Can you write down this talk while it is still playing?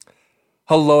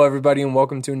Hello, everybody, and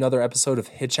welcome to another episode of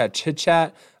Hit Chat Chit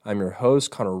Chat. I'm your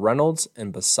host, Connor Reynolds,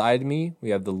 and beside me, we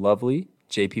have the lovely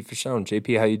JP Fashone.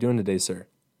 JP, how you doing today, sir?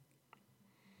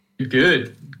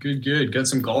 Good. Got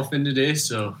some golf in today,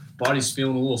 so body's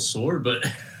feeling a little sore, but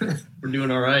we're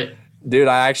doing all right. Dude,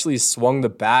 I actually swung the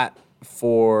bat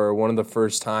for one of the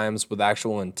first times with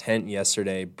actual intent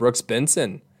yesterday. Brooks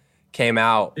Benson came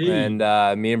out, Hey, and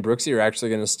me and Brooksy are actually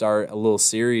going to start a little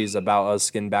series about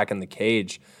us getting back in the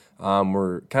cage.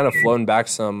 We're kind of floating back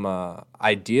some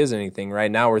ideas and anything.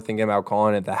 Right now, we're thinking about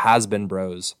calling it the Has Been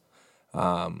Bros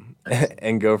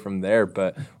and go from there,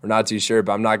 but we're not too sure.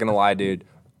 But I'm not going to lie, dude.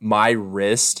 My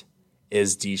wrist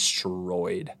is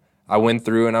destroyed. I went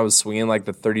through and I was swinging like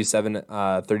the 37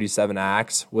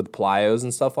 axe with plyos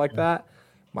and stuff like that.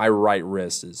 My right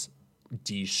wrist is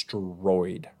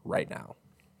destroyed right now.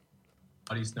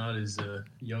 body's not as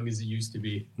young as it used to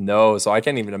be. No, so I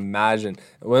can't even imagine.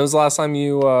 When was the last time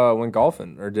you went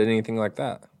golfing or did anything like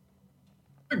that?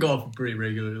 I golf pretty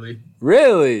regularly.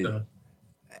 Really? So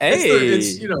Hey.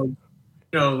 it's when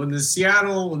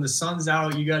when the sun's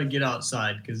out, you got to get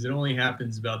outside because it only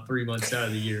happens about 3 months out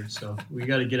of the year. So we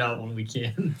got to get out when we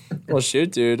can. Well,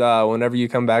 shoot, dude. Whenever you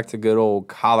come back to good old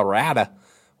Colorado,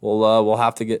 we'll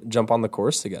have to jump on the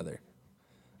course together.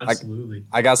 Absolutely.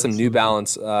 I got some New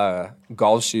Balance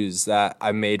golf shoes that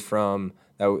I made from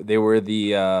that. They were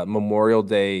the Memorial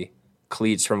Day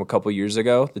cleats from a couple years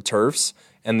ago, the Turfs,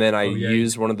 and then I Oh yeah.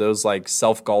 used one of those like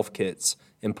self golf kits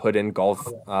and put in golf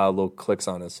little clicks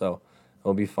on it. So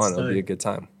it'll be fun. It'll be a good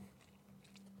time.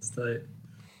 That's tight.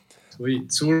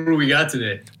 Sweet. So what do we got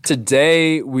today?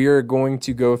 Today we are going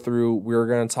to go through. We're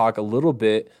going to talk a little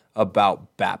bit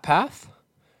about bat path.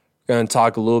 Going to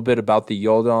talk a little bit about the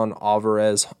Yordan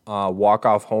Alvarez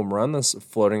walk-off home run that's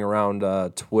floating around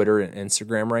Twitter and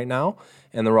Instagram right now.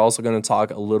 And then we're also going to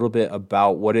talk a little bit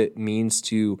about what it means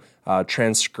to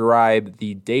transcribe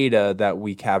the data that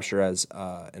we capture as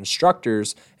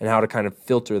instructors and how to kind of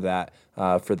filter that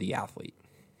for the athlete.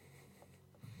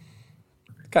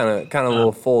 Kind of a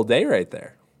little full day right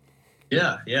there.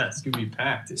 Yeah, it's gonna be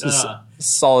packed.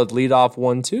 Solid leadoff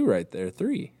 1-2 right there,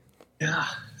 3. Yeah.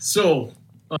 So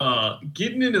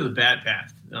getting into the bat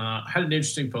path, I had an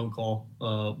interesting phone call.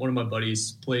 One of my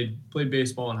buddies played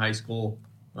baseball in high school.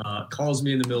 Calls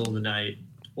me in the middle of the night,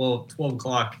 12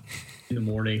 o'clock in the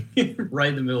morning, right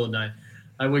in the middle of the night.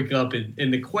 I wake up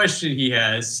and the question he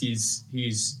has, he's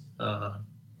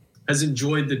has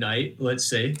enjoyed the night, let's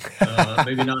say,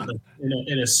 maybe not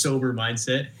in a sober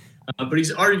mindset, but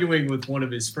he's arguing with one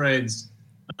of his friends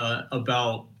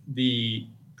about the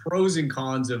pros and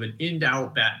cons of an in to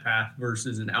out bat path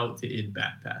versus an out to in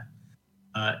bat path.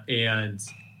 And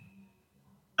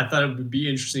I thought it would be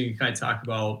interesting to kind of talk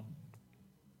about,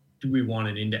 do we want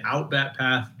an in to out bat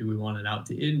path? Do we want an out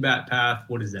to in bat path?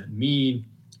 What does that mean?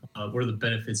 What are the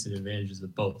benefits and advantages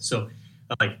of both? So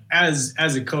like as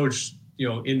a coach,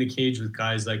 in the cage with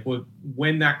guys, like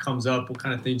when that comes up, what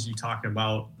kind of things are you talking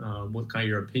about? What kind of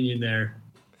your opinion there?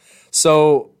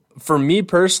 So for me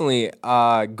personally,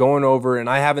 going over, and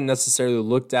I haven't necessarily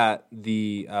looked at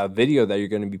the video that you're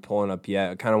going to be pulling up yet.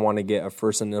 I kind of want to get a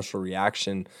first initial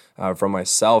reaction from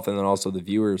myself and then also the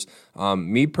viewers.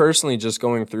 Me personally, just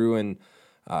going through and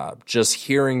just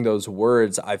hearing those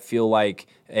words, I feel like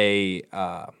an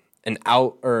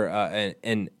out or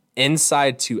an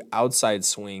inside to outside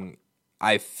swing,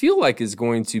 I feel like is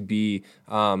going to be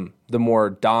the more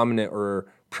dominant or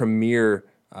premier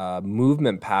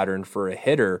movement pattern for a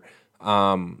hitter.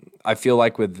 I feel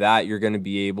like with that, you're going to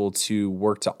be able to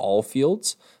work to all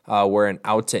fields, where an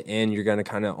out to in, you're going to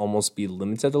kind of almost be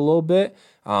limited a little bit.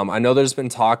 I know there's been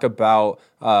talk about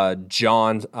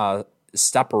John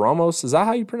Staparamos. Is that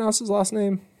how you pronounce his last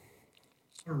name?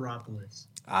 Staropoulos.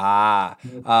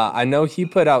 I know he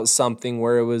put out something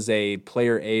where it was a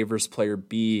player A versus player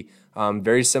B,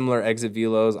 very similar exit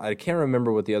velos. I can't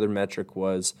remember what the other metric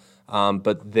was,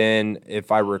 but then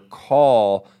if I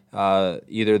recall,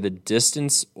 either the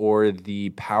distance or the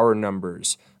power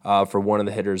numbers for one of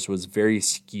the hitters was very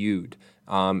skewed.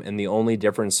 And the only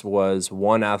difference was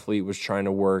one athlete was trying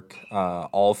to work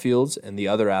all fields, and the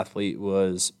other athlete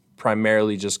was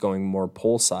primarily just going more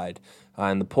pull side.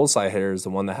 And the pull side hitter is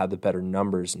the one that had the better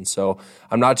numbers. And so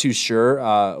I'm not too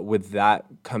sure with that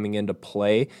coming into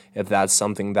play if that's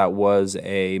something that was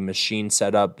a machine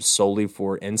set up solely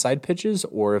for inside pitches,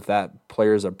 or if that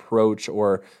player's approach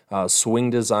or swing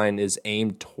design is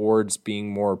aimed towards being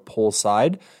more pull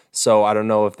side. So I don't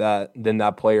know if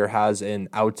that player has an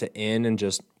out to in and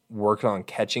just worked on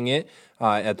catching it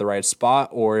at the right spot,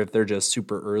 or if they're just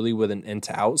super early with an in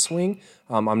to out swing.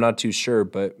 I'm not too sure,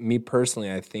 but me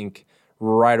personally, I think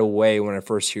right away when I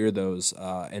first hear those,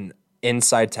 an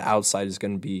inside to outside is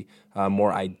going to be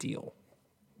more ideal.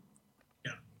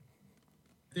 Yeah,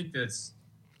 I think that's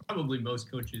probably most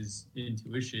coaches'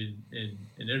 intuition,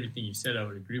 and everything you said I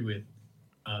would agree with.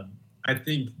 I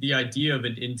think the idea of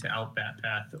an in to out bat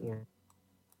path or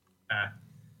path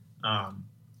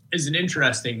is an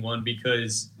interesting one,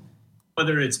 because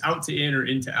whether it's out to in or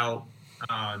in to out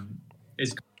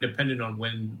is dependent on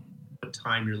what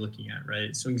time you're looking at,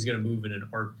 right? Swing's going to move in an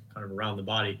arc kind of around the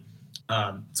body.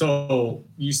 So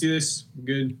you see this?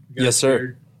 Good? Yes,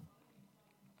 sir.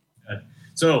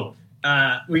 So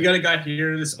we got a guy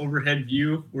here, this overhead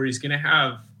view, where he's going to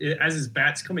have, as his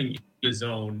bat's coming into the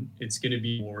zone, it's going to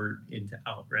be more into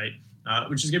out, right?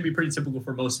 Which is going to be pretty typical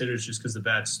for most hitters, just because the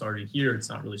bat's starting here. It's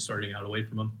not really starting out away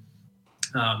from them.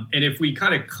 And if we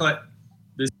kind of cut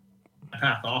this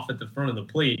path off at the front of the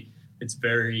plate, it's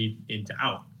very into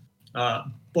out.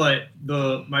 But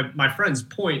my friend's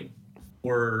point,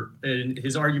 or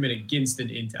his argument against an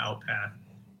into out path,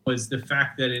 was the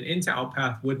fact that an into out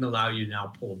path wouldn't allow you to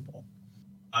now pull the ball.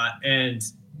 And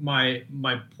my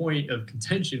point of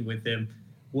contention with him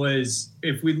was,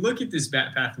 if we look at this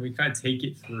bat path and we kind of take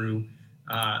it through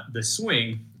the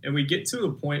swing, and we get to the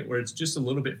point where it's just a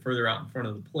little bit further out in front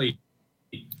of the plate,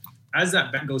 as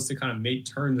that bat goes to kind of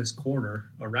turn this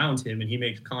corner around him and he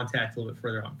makes contact a little bit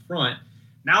further out in front,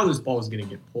 now this ball is going to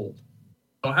get pulled.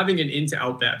 So having an in to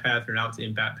out bat path or an out to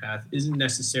in bat path isn't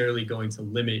necessarily going to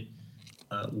limit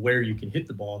where you can hit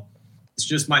the ball. It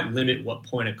just might limit what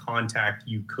point of contact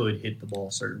you could hit the ball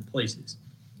certain places.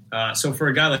 So for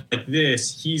a guy like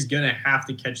this, he's going to have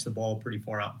to catch the ball pretty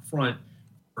far out in front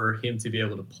for him to be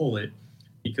able to pull it,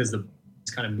 because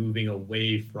it's kind of moving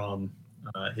away from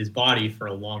his body for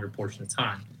a longer portion of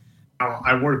time. Now,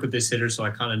 I work with this hitter, so I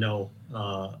kind of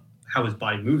know how his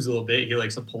body moves a little bit. He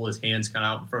likes to pull his hands kind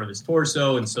of out in front of his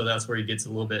torso, and so that's where he gets a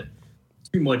little bit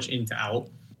too much into out.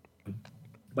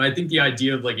 But I think the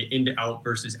idea of like an in to out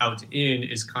versus out to in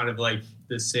is kind of like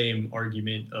the same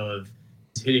argument of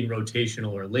hitting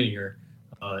rotational or linear.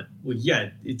 Well, yeah,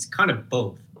 it's kind of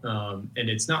both. And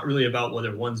it's not really about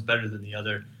whether one's better than the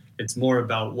other. It's more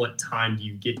about what time do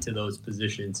you get to those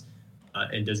positions,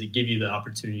 and does it give you the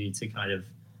opportunity to kind of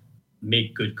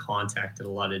make good contact in a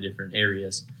lot of different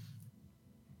areas.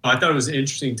 I thought it was an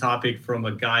interesting topic from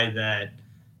a guy that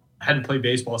hadn't played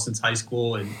baseball since high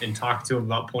school, and talked to him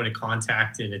about point of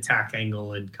contact and attack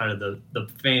angle and kind of the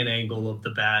fan angle of the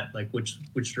bat, like which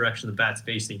direction the bat's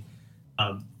facing.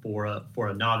 For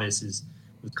a novice was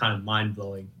kind of mind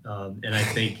blowing. And I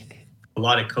think a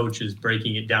lot of coaches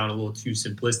breaking it down a little too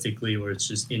simplistically, where it's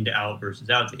just in to out versus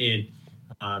out to in,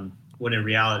 when in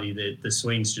reality the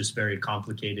swing's just very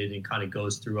complicated and kind of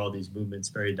goes through all these movements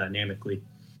very dynamically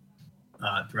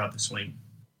throughout the swing.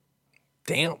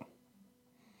 Damn.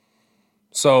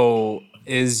 So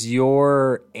is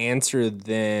your answer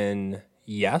then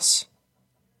yes?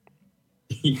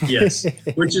 Yes.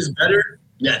 Which is better?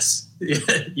 Yes.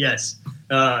 Yes.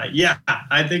 Yeah,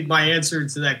 I think my answer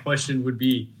to that question would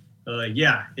be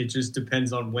yeah. It just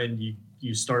depends on when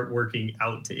you start working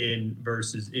out to in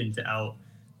versus in to out.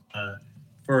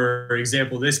 For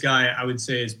example, this guy, I would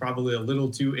say, is probably a little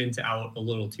too in to out, a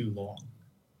little too long.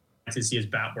 I like to see his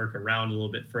bat work around a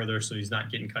little bit further, so he's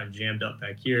not getting kind of jammed up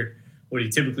back here. What he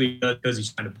typically does, because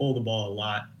he's trying to pull the ball a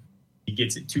lot, he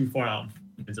gets it too far out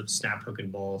and ends up snap hooking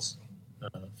balls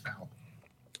foul.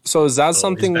 So is that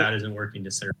something his bat isn't working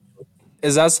to serve?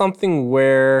 Is that something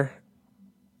where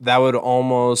that would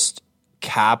almost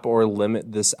cap or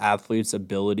limit this athlete's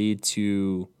ability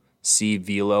to see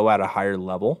velo at a higher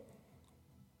level?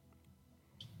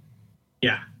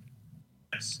 Yeah.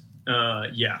 Yes.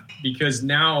 Yeah. Because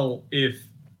now, if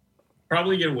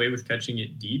probably get away with catching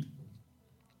it deep,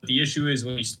 the issue is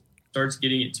when he starts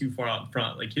getting it too far out in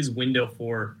front, like his window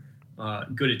for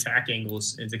good attack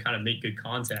angles and to kind of make good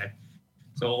contact.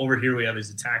 So over here we have his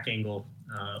attack angle.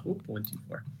 Went too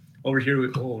far. Over here,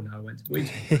 no, I went way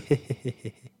too far.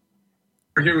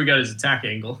 Over here we got his attack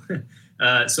angle.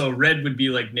 So red would be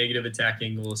like negative attack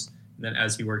angles. And then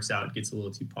as he works out, it gets a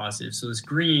little too positive. So this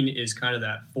green is kind of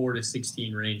that 4 to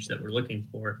 16 range that we're looking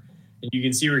for. And you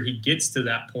can see where he gets to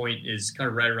that point is kind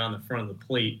of right around the front of the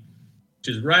plate, which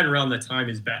is right around the time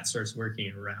his bat starts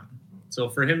working around. So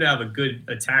for him to have a good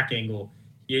attack angle,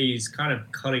 he's kind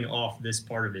of cutting off this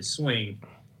part of his swing.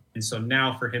 And so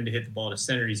now for him to hit the ball to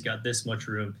center, he's got this much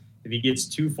room. If he gets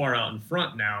too far out in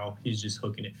front now, he's just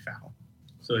hooking it foul.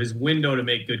 So his window to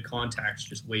make good contact is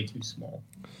just way too small.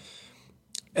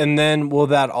 And then will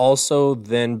that also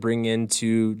then bring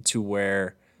into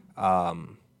where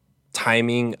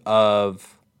timing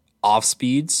of off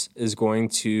speeds is going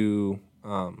to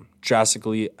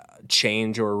drastically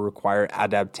change or require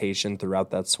adaptation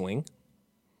throughout that swing?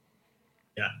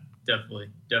 Yeah, definitely.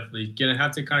 Gonna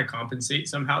have to kind of compensate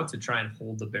somehow to try and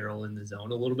hold the barrel in the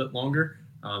zone a little bit longer,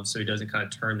 so he doesn't kind of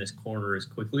turn this corner as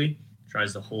quickly.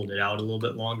 Tries to hold it out a little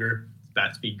bit longer.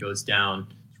 Bat speed goes down.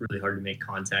 It's really hard to make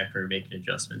contact or make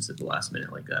adjustments at the last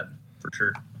minute like that, for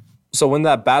sure. So when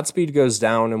that bat speed goes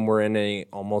down and we're in a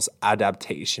almost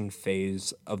adaptation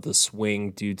phase of the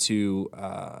swing due to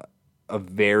a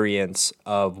variance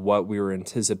of what we were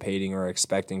anticipating or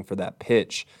expecting for that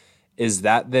pitch, is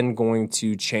that then going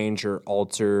to change or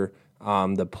alter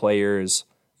the players?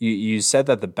 You said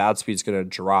that the bat speed is going to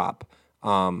drop.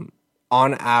 On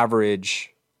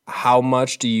average, how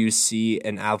much do you see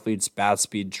an athlete's bat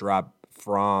speed drop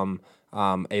from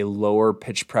a lower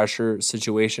pitch pressure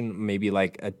situation, maybe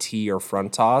like a tee or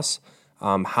front toss?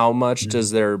 How much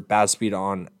does their bat speed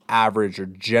on average or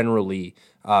generally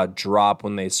drop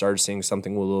when they start seeing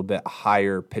something with a little bit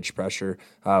higher pitch pressure,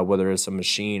 whether it's a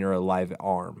machine or a live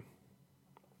arm?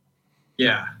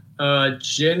 Yeah,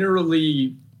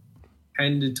 generally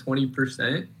 10 to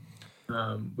 20%,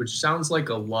 which sounds like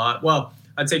a lot. Well,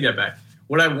 I take that back.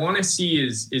 What I want to see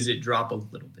is it drop a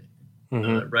little bit,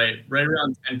 right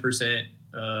around 10%.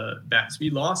 Bat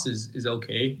speed loss is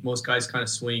okay. Most guys kind of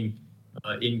swing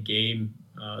in game.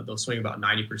 They'll swing about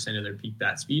 90% of their peak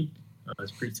bat speed.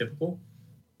 It's pretty typical.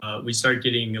 We start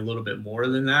getting a little bit more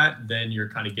than that, then you're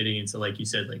kind of getting into, like you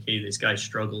said, like, hey, this guy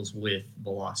struggles with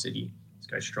velocity. This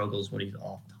guy struggles when he's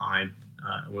off time.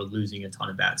 And we're losing a ton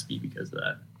of bat speed because of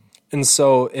that. And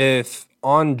so if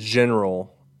on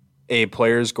general, a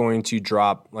player is going to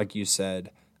drop, like you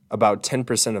said, about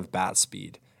 10% of bat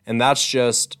speed, and that's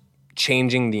just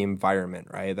changing the environment,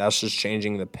 right? That's just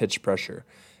changing the pitch pressure,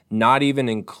 not even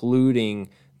including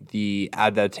the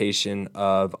adaptation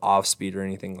of off speed or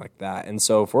anything like that. And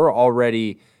so if we're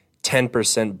already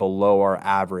 10% below our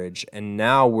average, and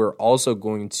now we're also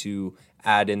going to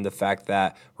add in the fact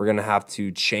that we're going to have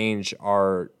to change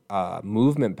our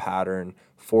movement pattern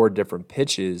for different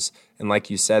pitches. And like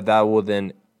you said, that will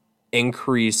then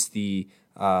increase the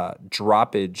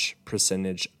droppage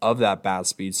percentage of that bat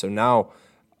speed. So now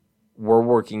we're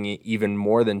working even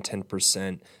more than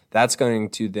 10%. That's going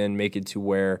to then make it to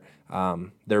where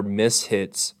their miss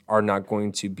hits are not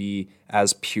going to be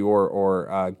as pure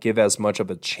or give as much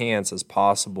of a chance as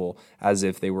possible as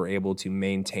if they were able to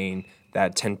maintain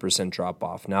that 10% drop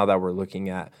off. Now that we're looking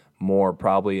at more,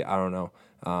 probably, I don't know,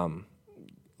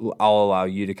 I'll allow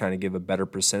you to kind of give a better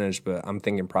percentage, but I'm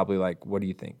thinking probably like, what do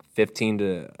you think, 15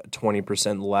 to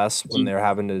 20% less when they're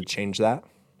having to change that?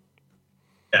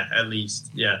 Yeah, at least.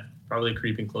 Yeah, probably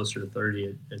creeping closer to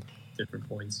 30 at different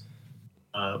points.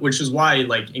 Which is why,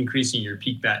 like, increasing your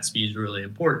peak bat speed is really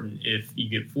important. If you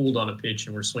get fooled on a pitch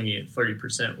and we're swinging at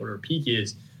 30% what our peak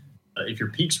is, if your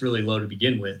peak's really low to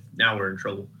begin with, now we're in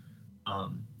trouble.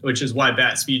 Which is why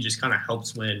bat speed just kind of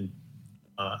helps when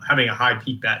having a high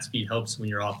peak bat speed helps when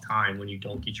you're off time, when you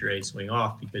don't get your A swing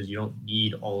off, because you don't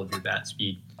need all of your bat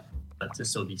speed to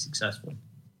still be successful.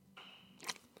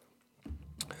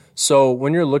 So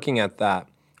when you're looking at that,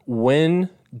 when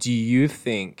do you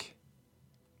think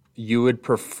you would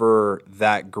prefer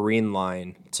that green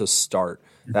line to start,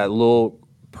 that little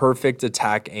perfect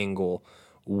attack angle?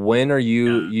 When are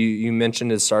you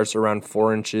mentioned it starts around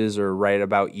 4 inches or right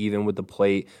about even with the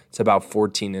plate to about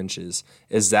 14 inches.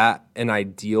 Is that an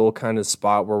ideal kind of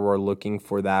spot where we're looking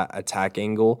for that attack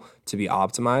angle to be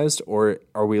optimized, or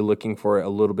are we looking for it a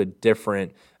little bit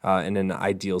different in an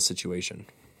ideal situation?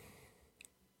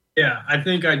 Yeah, I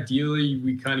think ideally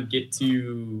we kind of get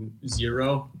to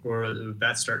 0, or the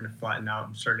bat's starting to flatten out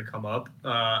and starting to come up,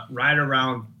 right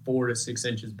around 4 to 6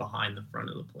 inches behind the front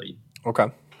of the plate. Okay.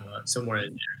 Somewhere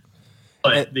in there.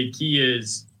 But the key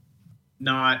is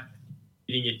not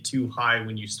getting it too high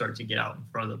when you start to get out in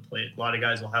front of the plate. A lot of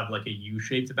guys will have like a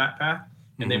U-shaped bat path,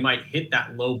 and they might hit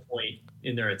that low point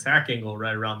in their attack angle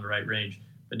right around the right range.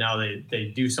 But now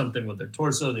they do something with their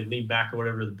torso, they lean back or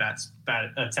whatever, the bat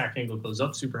attack angle goes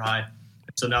up super high.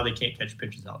 So now they can't catch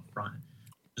pitches out front.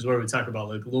 Which is where we talk about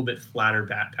like a little bit flatter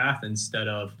bat path instead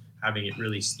of having it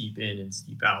really steep in and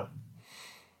steep out.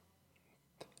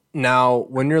 Now,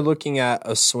 when you're looking at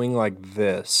a swing like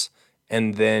this,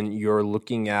 and then you're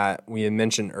looking at, we had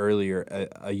mentioned earlier,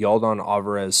 a Yordan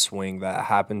Alvarez swing that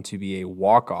happened to be a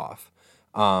walk-off.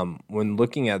 When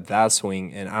looking at that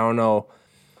swing, and I don't know,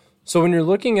 so when you're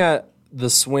looking at the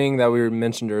swing that we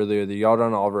mentioned earlier, the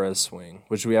Yordan Alvarez swing,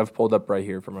 which we have pulled up right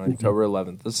here from October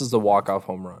 11th, this is the walk-off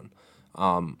home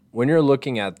run. When you're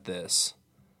looking at this,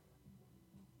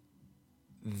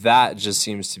 that just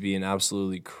seems to be an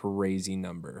absolutely crazy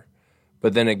number.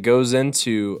 But then it goes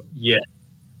into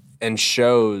and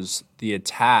shows the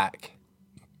attack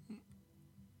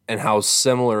and how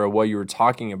similar of what you were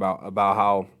talking about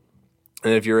how,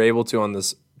 and if you're able to on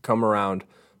this come around,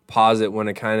 pause it when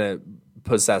it kind of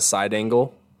puts that side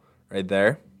angle right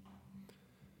there.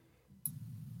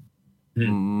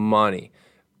 Money.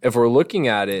 If we're looking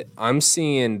at it, I'm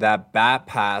seeing that bat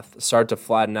path start to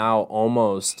flatten out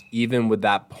almost even with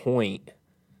that point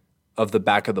of the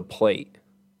back of the plate.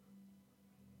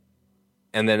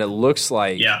 And then it looks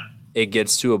like it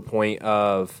gets to a point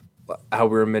of how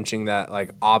we were mentioning that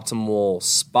like optimal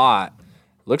spot.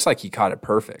 Looks like he caught it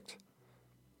perfect.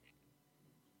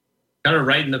 Kind of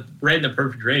right in the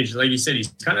perfect range. Like you said, he's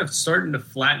kind of starting to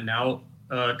flatten out,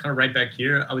 kind of right back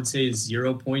here. I would say his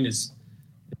 0 point is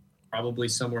probably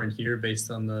somewhere in here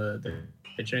based on the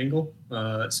pitch angle.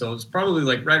 So it's probably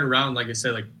like right around, like I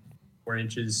said, like 4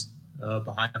 inches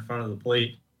behind the front of the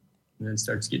plate, and then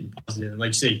starts getting positive. And like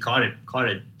you say, he caught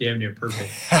it damn near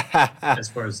perfect as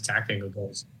far as attack angle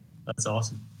goes. That's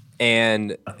awesome.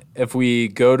 And if we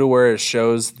go to where it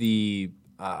shows the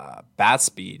bat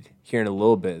speed here in a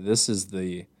little bit, this is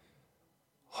the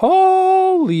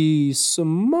holy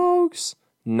smokes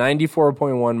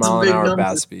 94.1 mile an hour number.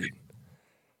 Bat speed.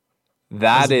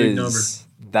 That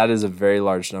is a very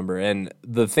large number. And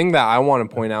the thing that I want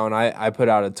to point out, and I put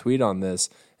out a tweet on this,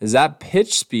 is that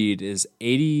pitch speed is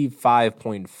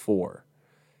 85.4.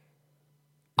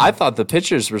 I thought the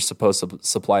pitchers were supposed to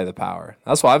supply the power.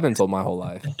 That's what I've been told my whole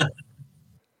life.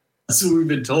 That's what we've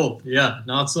been told. Yeah,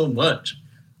 not so much.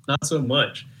 Not so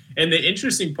much. And the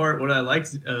interesting part, what I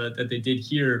liked that they did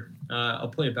here, I'll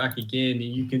play it back again, and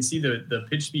you can see the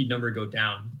pitch speed number go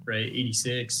down, right?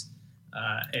 86.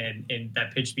 And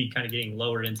that pitch speed kind of getting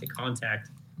lower into contact.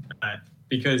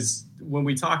 Because when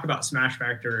we talk about smash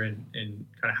factor and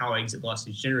kind of how exit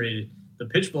velocity is generated, the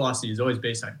pitch velocity is always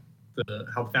based on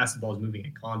how fast the ball is moving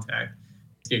in contact.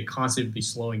 It's going to constantly be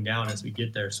slowing down as we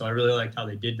get there. So I really liked how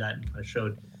they did that and kind of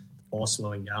showed the ball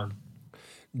slowing down.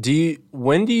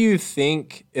 When do you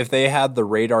think, if they had the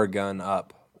radar gun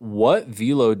up, what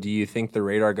velo do you think the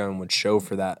radar gun would show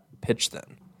for that pitch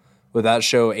then? Would that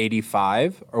show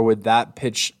 85, or would that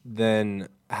pitch then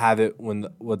have it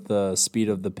what the speed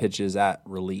of the pitch is at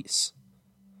release?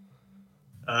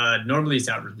 Normally it's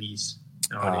at release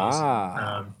nowadays.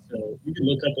 So you can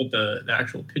look up what the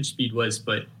actual pitch speed was,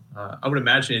 but I would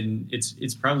imagine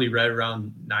it's probably right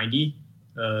around 90,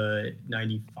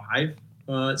 95,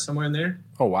 somewhere in there.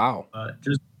 Oh wow!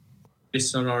 Just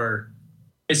based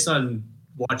on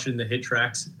watching the hit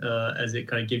tracks, as it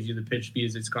kind of gives you the pitch speed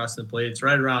as it's crossing the plate, it's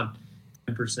right around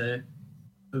 10%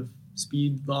 of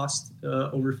speed lost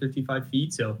over 55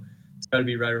 feet. So it's got to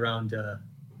be right around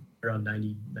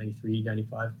 90, 93,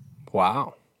 95.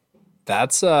 Wow.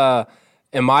 That's,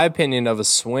 in my opinion, of a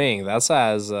swing, that's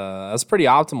pretty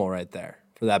optimal right there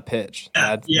for that pitch.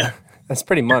 That's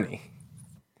pretty money.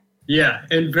 Yeah,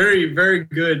 and very, very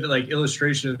good like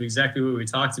illustration of exactly what we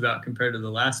talked about compared to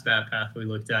the last bat path we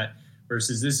looked at.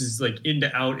 Versus this is like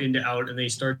into out, and then he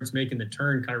starts making the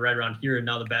turn kind of right around here, and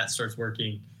now the bat starts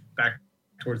working back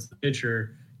towards the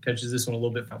pitcher, catches this one a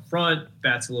little bit from front,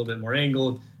 bat's a little bit more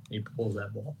angled, and he pulls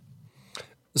that ball.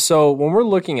 So when we're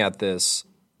looking at this,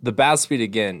 the bat speed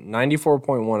again,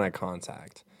 94.1 at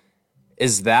contact.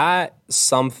 Is that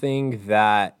something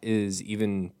that is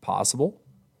even possible?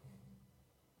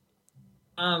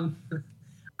 I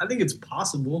think it's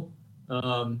possible.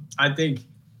 I think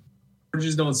we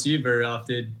just don't see it very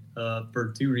often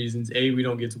for two reasons. A, we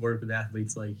don't get to work with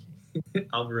athletes like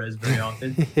Alvarez very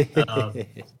often.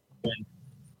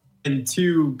 And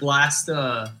two, Blast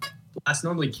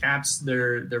normally caps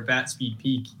their bat speed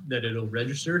peak that it'll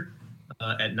register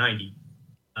at 90.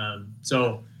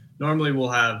 So normally we'll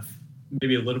have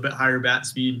maybe a little bit higher bat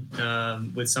speed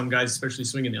with some guys, especially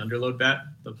swinging the underload bat.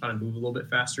 They'll kind of move a little bit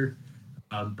faster.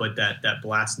 But that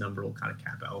blast number will kind of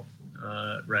cap out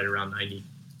right around 90.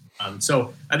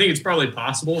 So I think it's probably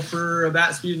possible for a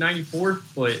bat speed of 94,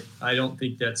 but I don't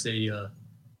think that's a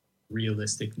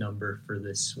realistic number for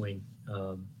this swing.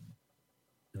 And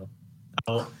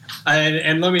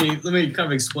let me kind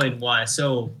of explain why.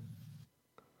 So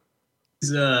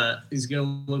he's going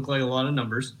to look like a lot of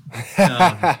numbers,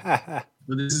 but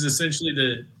this is essentially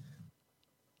the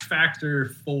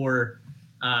factor for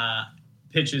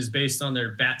pitches based on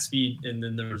their bat speed and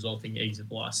then the resulting exit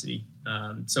velocity.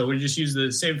 So we just use the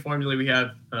same formula we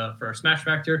have for our smash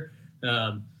factor.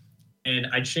 And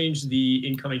I changed the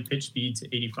incoming pitch speed to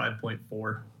 85.4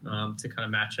 to kind of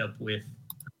match up with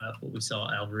what we saw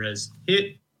Alvarez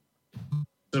hit.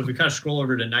 So if we kind of scroll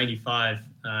over to 95,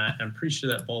 I'm pretty sure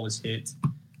that ball was hit.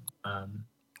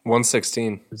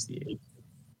 116.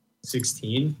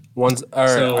 16.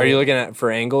 Are you looking at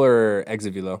for angle or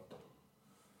exit velo?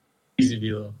 Exit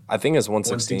velo. I think it's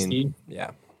 116.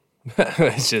 Yeah.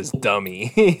 It's just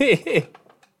dummy.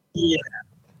 Yeah.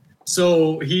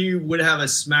 So he would have a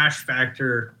smash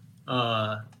factor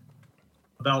about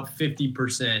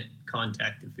 50%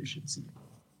 contact efficiency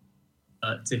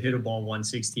to hit a ball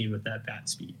 116 with that bat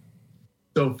speed.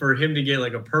 So for him to get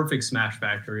like a perfect smash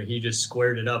factor and he just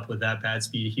squared it up with that bat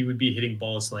speed, he would be hitting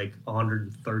balls like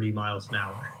 130 miles an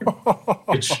hour,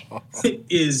 which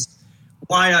is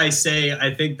why I say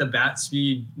I think the bat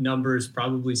speed number is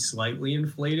probably slightly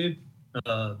inflated.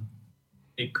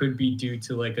 It could be due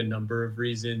to like a number of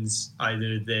reasons.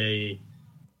 Either they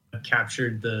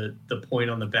captured the point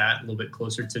on the bat a little bit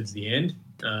closer to the end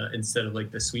instead of like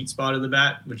the sweet spot of the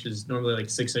bat, which is normally like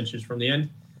 6 inches from the end.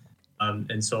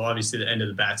 And so obviously the end of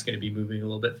the bat's going to be moving a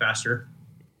little bit faster,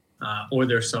 or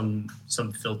there's some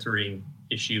filtering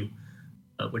issue,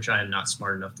 which I am not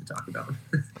smart enough to talk about.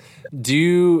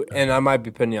 And I might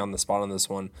be putting you on the spot on this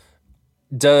one.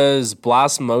 Does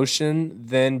blast motion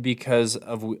then, because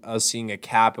of us seeing a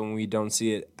cap and we don't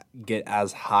see it get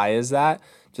as high as that,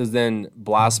 does then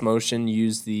blast motion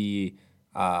use the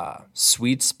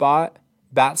sweet spot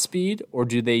bat speed, or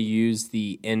do they use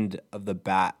the end of the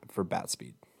bat for bat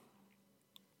speed?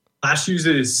 Blast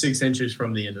uses 6 inches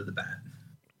from the end of the bat,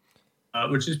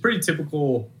 which is pretty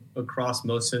typical across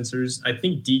most sensors. I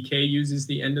think DK uses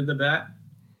the end of the bat.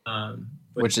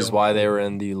 Which is why they were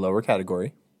in the lower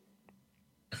category.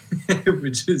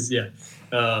 Which is, yeah.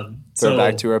 So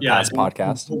back to our past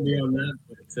podcast. Me on that,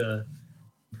 but, I'm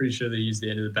pretty sure they use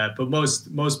the end of the bat. But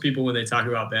most people, when they talk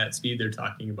about bat speed, they're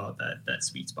talking about that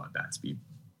sweet spot bat speed.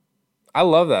 I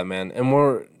love that, man. And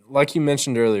we're, like you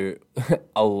mentioned earlier,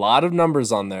 a lot of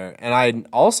numbers on there. And I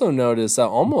also noticed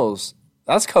that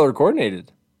that's color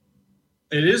coordinated.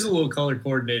 It is a little color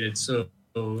coordinated. So,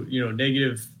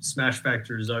 negative smash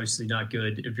factor is obviously not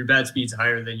good. If your bat speed's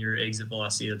higher than your exit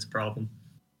velocity, that's a problem.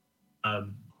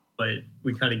 But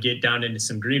we kind of get down into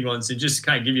some green ones and just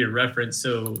kind of give you a reference.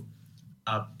 So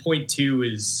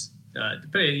 0.2 is,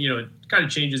 depending, it kind of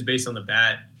changes based on the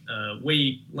bat,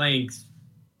 weight, length,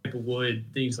 type of wood,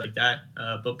 things like that.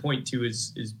 But 0.2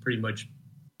 is pretty much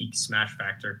peak smash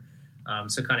factor.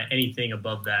 So kind of anything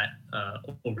above that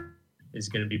is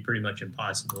going to be pretty much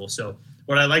impossible. So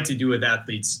what I like to do with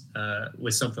athletes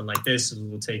with something like this is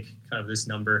we'll take kind of this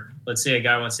number. Let's say a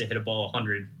guy wants to hit a ball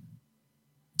 100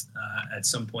 at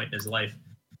some point in his life,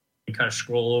 and kind of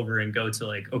scroll over and go to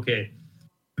like, okay,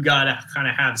 you got to kind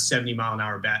of have 70 mile an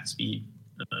hour bat speed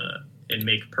and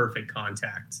make perfect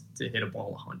contact to hit a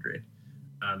ball 100.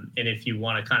 And if you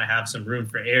want to kind of have some room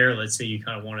for air, let's say you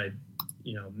kind of want to,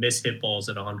 miss hit balls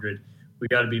at 100, we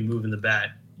got to be moving the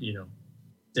bat,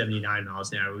 79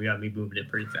 miles an hour. We got to be moving it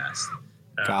pretty fast.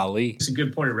 Golly. It's a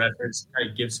good point of reference. Try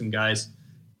to give some guys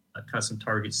kind of some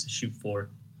targets to shoot for.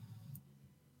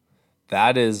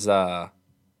 That is, that's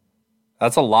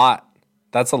a lot.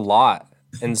 That's a lot.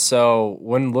 And so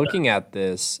when looking at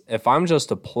this, if I'm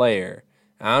just a player,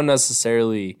 I don't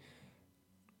necessarily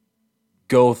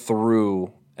go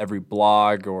through every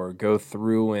blog or go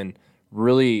through and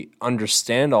really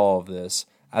understand all of this.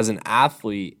 As an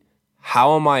athlete,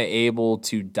 how am I able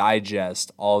to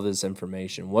digest all of this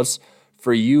information? What's,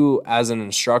 for you as an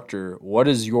instructor, what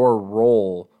is your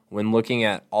role when looking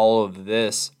at all of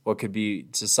this, what could be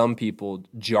to some people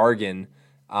jargon?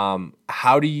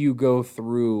 How do you go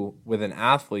through with an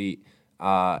athlete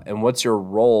and what's your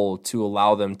role to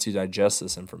allow them to digest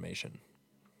this information?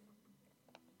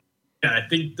 Yeah, I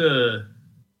think the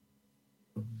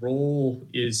role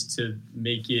is to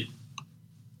make it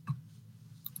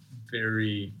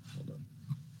very, hold on,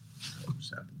 what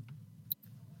just happened?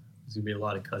 There's going to be a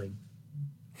lot of cutting.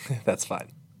 That's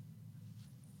fine.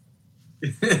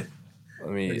 Let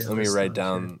me write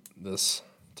down this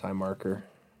time marker.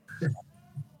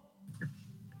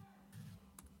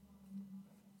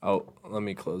 Oh, let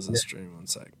me close this stream 1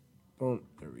 sec. Boom,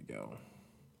 there we go.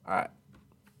 All right.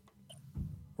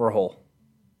 We're whole.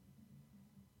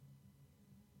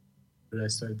 Did I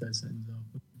start that sentence off?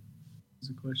 What was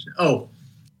the question? Oh,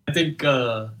 I think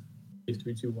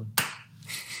 3, 2, 1.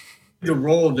 The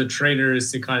role of the trainer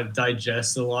is to kind of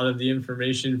digest a lot of the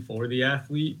information for the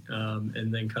athlete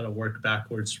and then kind of work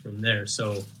backwards from there.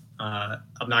 So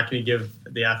I'm not going to give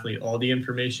the athlete all the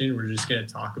information. We're just going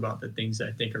to talk about the things that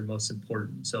I think are most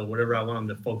important. So whatever I want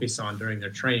them to focus on during their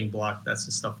training block, that's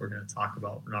the stuff we're going to talk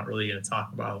about. We're not really going to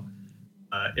talk about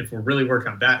if we're really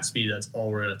working on bat speed, that's all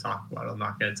we're going to talk about. I'm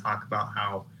not going to talk about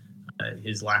how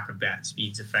his lack of bat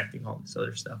speed is affecting all this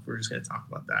other stuff. We're just going to talk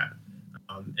about that.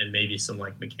 And maybe some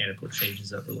like mechanical changes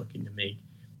that we're looking to make.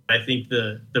 I think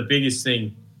the biggest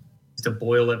thing to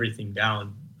boil everything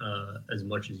down as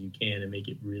much as you can and make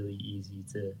it really easy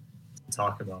to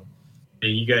talk about.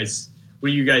 And what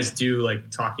do you guys do, like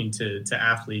talking to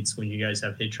athletes when you guys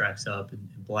have hit tracks up and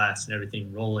blasts and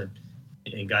everything rolling,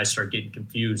 and guys start getting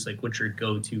confused? Like, what's your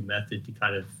go-to method to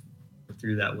kind of go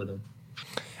through that with them?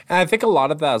 And I think a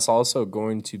lot of that is also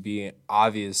going to be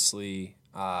obviously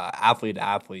athlete to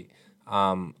athlete.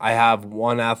 I have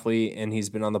one athlete, and he's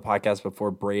been on the podcast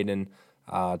before, Braden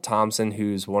Thompson,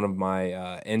 who's one of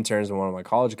my interns and one of my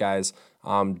college guys.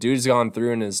 Dude's gone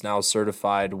through and is now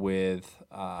certified with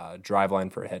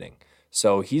Driveline for hitting.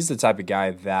 So he's the type of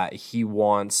guy that he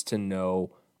wants to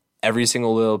know every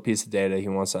single little piece of data. He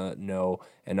wants to know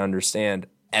and understand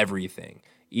everything.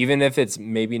 Even if it's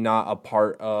maybe not a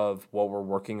part of what we're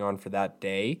working on for that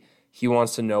day, he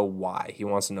wants to know why. He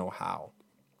wants to know how.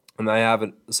 And I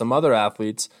have some other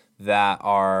athletes that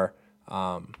are,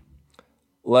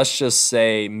 let's just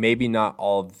say, maybe not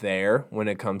all there when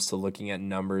it comes to looking at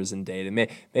numbers and data.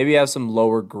 Maybe have some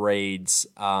lower grades,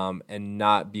 and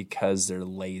not because they're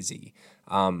lazy.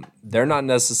 They're not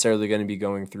necessarily going to be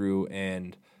going through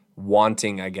and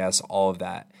wanting, I guess, all of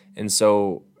that. And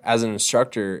so as an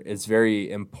instructor, it's very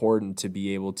important to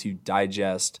be able to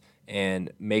digest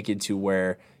and make it to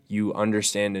where you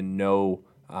understand and know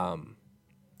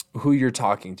who you're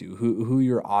talking to, who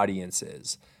your audience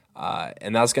is.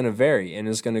 And that's going to vary, and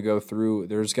it's going to go through.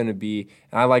 There's going to be,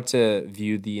 and I like to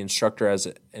view the instructor as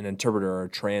an interpreter or a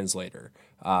translator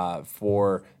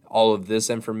for all of this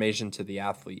information to the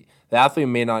athlete. The athlete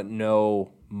may not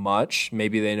know much.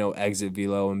 Maybe they know exit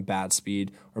velo and bat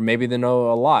speed, or maybe they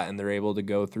know a lot and they're able to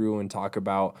go through and talk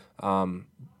about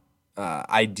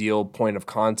ideal point of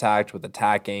contact with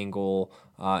attack angle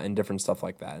and different stuff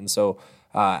like that. And so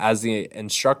as the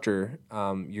instructor,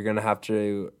 you're going to have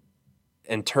to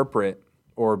interpret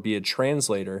or be a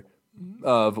translator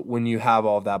of when you have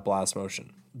all of that blast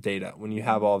motion data, when you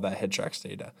have all of that head tracks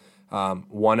data.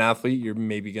 One athlete, you're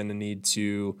maybe going to need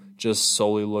to just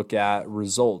solely look at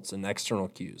results and external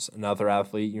cues. Another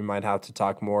athlete, you might have to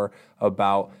talk more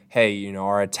about, hey,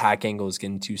 our attack angle is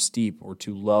getting too steep or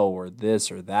too low or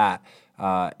this or that.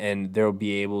 And they'll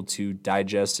be able to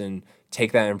digest and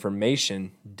take that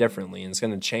information differently. And it's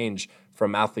going to change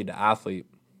from athlete to athlete.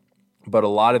 But a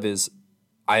lot of it is,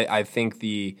 I think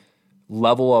the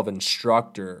level of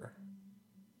instructor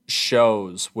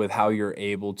shows with how you're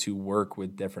able to work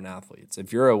with different athletes.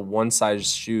 If you're a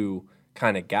one-size-shoe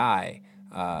kind of guy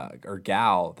or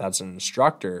gal that's an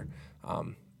instructor,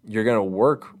 you're going to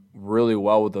work really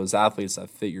well with those athletes that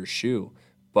fit your shoe.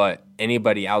 But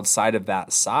anybody outside of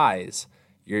that size,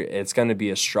 it's going to be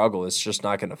a struggle. It's just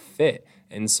not going to fit.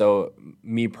 And so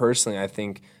me personally, I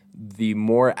think the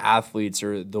more athletes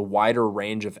or the wider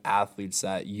range of athletes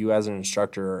that you as an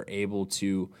instructor are able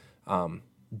to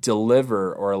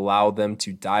deliver or allow them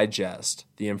to digest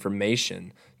the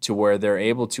information to where they're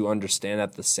able to understand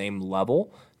at the same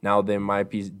level. Now, there might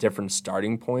be different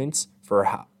starting points for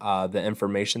the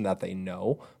information that they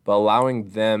know, but allowing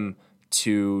them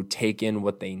to take in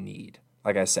what they need.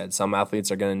 Like I said, some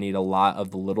athletes are going to need a lot of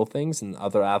the little things, and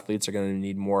other athletes are going to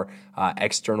need more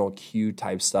external cue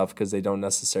type stuff because they don't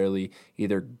necessarily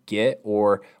either get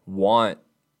or want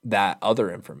that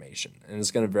other information. And it's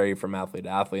going to vary from athlete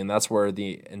to athlete. And that's where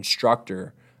the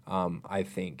instructor, I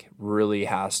think, really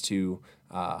has to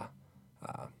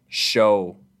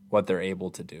show what they're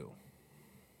able to do.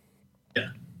 Yeah,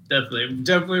 definitely. It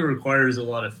definitely requires a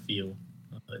lot of feel.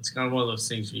 It's kind of one of those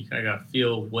things where you kind of got to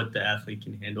feel what the athlete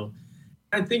can handle.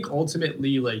 I think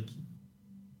ultimately, like,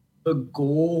 the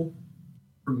goal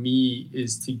for me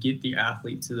is to get the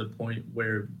athlete to the point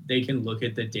where they can look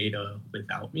at the data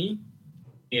without me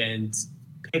and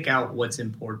pick out what's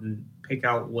important, pick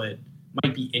out what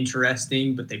might be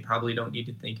interesting, but they probably don't need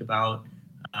to think about,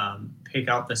 pick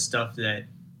out the stuff that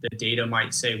the data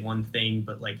might say one thing,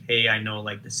 but like, hey, I know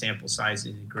like the sample size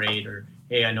isn't great, or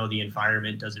hey, I know the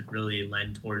environment doesn't really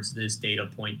lend towards this data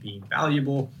point being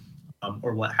valuable,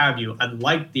 or what have you. I'd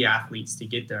like the athletes to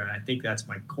get there, and I think that's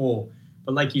my goal.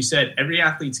 But like you said, every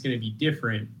athlete's going to be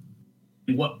different.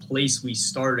 And what place we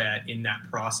start at in that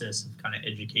process of kind of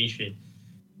education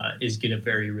is going to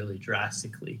vary really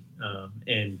drastically.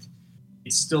 And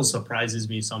it still surprises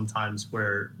me sometimes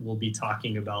where we'll be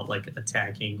talking about like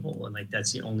attack angle, and like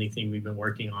that's the only thing we've been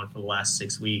working on for the last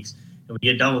 6 weeks. And we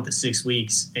get done with the 6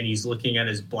 weeks and he's looking at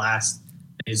his blast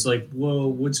and he's like, whoa,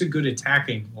 what's a good attack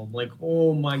angle? I'm like,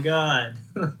 oh my God,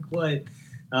 what?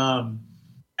 And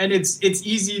it's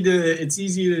easy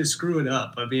to screw it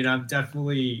up. I mean, I'm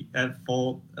definitely at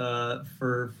fault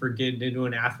for getting into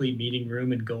an athlete meeting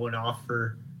room and going off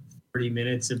for 30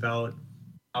 minutes about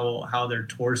how their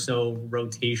torso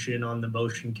rotation on the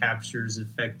motion capture is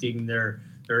affecting their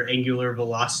angular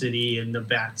velocity, and the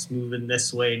bat's moving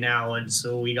this way now, and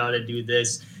so we got to do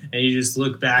this. And you just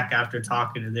look back after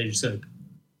talking, and they just like,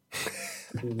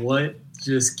 what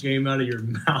just came out of your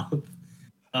mouth?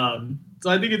 So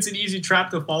I think it's an easy trap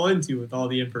to fall into with all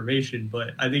the information.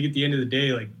 But I think at the end of the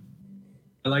day, like,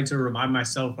 I like to remind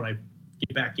myself when I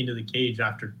get back into the cage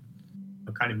after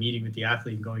kind of meeting with the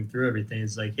athlete and going through everything.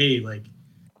 It's like, hey, like,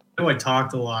 I know I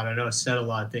talked a lot, I know I said a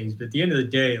lot of things, but at the end of the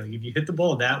day, like, if you hit the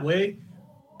ball that way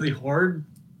really hard,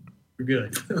 you're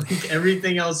good. Like,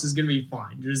 everything else is gonna be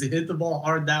fine. Just hit the ball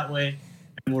hard that way,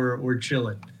 and we're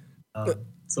chilling.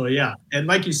 So yeah, and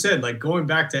like you said, like, going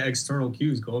back to external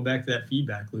cues, going back to that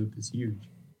feedback loop is huge.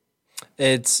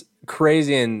 It's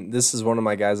crazy, and this is one of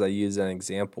my guys I use as an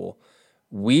example.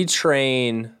 We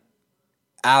train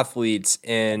athletes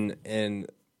in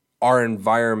our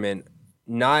environment,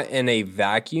 not in a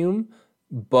vacuum,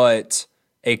 but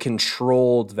a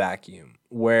controlled vacuum,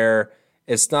 where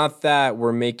it's not that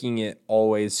we're making it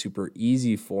always super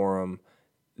easy for them,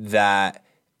 that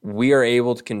we are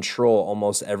able to control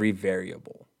almost every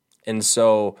variable. And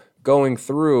so going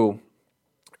through,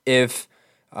 if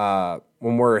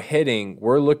when we're hitting,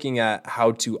 we're looking at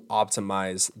how to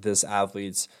optimize this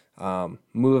athlete's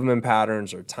movement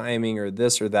patterns or timing or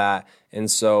this or that. And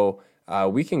so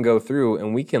we can go through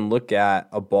and we can look at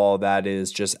a ball that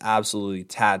is just absolutely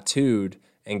tattooed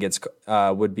and gets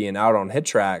would be an out on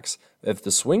HitTrax. If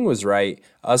the swing was right,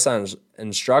 us as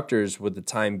instructors, with the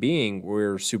time being,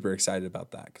 we're super excited about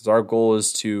that, because our goal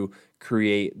is to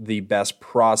create the best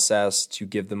process to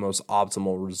give the most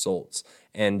optimal results.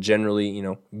 And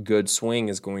generally, good swing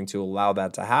is going to allow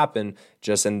that to happen.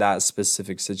 Just in that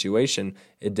specific situation,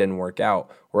 it didn't work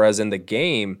out. Whereas in the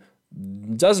game,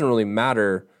 it doesn't really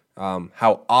matter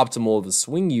how optimal the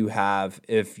swing you have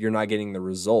if you're not getting the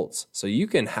results. So you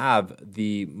can have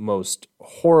the most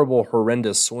horrible,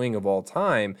 horrendous swing of all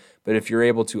time, but if you're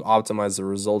able to optimize the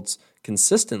results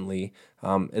consistently,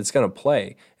 it's going to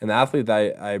play. And the athlete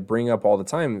that I bring up all the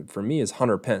time for me is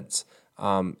Hunter Pence.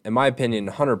 In my opinion,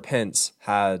 Hunter Pence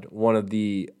had one of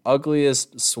the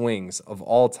ugliest swings of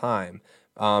all time.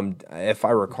 If I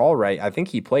recall right, I think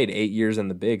he played 8 years in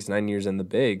the bigs, 9 years in the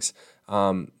bigs.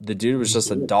 The dude was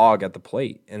just a dog at the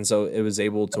plate, and so it was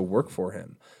able to work for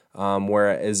him.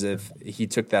 Whereas if he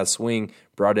took that swing,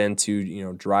 brought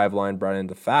into drive line, brought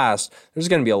into fast, there's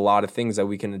going to be a lot of things that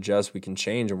we can adjust, we can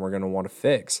change, and we're going to want to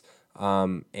fix.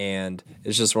 And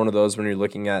it's just one of those, when you're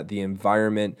looking at the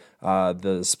environment,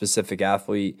 the specific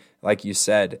athlete, like you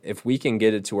said, if we can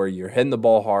get it to where you're hitting the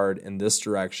ball hard in this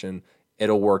direction,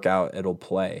 it'll work out, it'll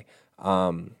play.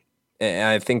 And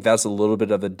I think that's a little bit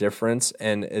of a difference,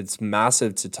 and it's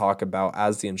massive to talk about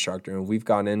as the instructor. And we've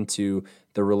gone into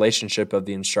the relationship of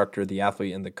the instructor, the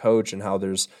athlete, and the coach, and how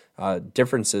there's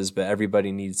differences, but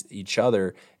everybody needs each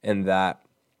other. And that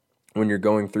when you're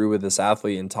going through with this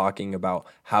athlete and talking about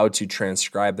how to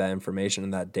transcribe that information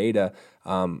and that data,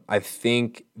 I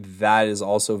think that is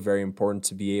also very important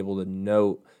to be able to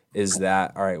note, is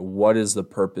that, all right, what is the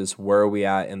purpose? Where are we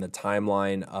at in the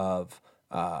timeline of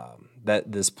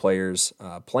that this player's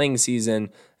playing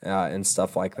season and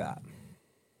stuff like that?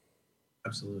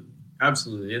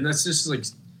 Absolutely. And that's just like,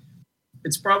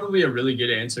 it's probably a really good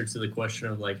answer to the question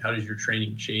of, like, how does your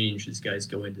training change as guys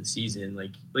go into season?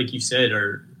 Like you said,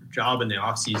 our job in the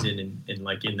off season and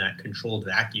like in that controlled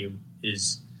vacuum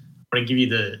is,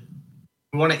 we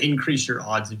want to increase your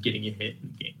odds of getting a hit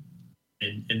in the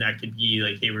game. And that could be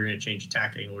like, hey, we're going to change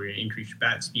attacking, we're going to increase your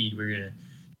bat speed, we're going to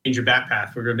change your bat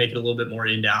path, we're going to make it a little bit more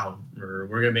in to out, or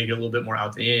we're going to make it a little bit more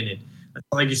out to in. And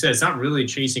like you said, it's not really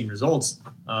chasing results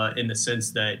in the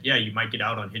sense that, yeah, you might get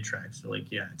out on HitTrax. So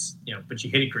like, yeah, it's, but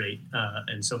you hit it great.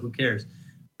 And so who cares?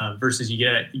 Versus you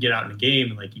get out in a game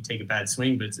and like you take a bad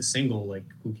swing, but it's a single, like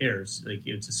who cares? Like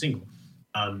it's a single.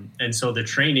 And so the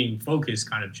training focus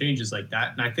kind of changes like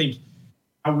that. And I think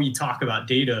how we talk about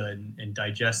data and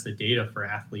digest the data for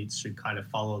athletes should kind of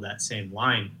follow that same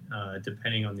line,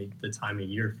 depending on the time of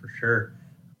year for sure.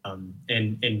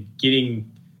 And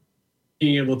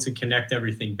being able to connect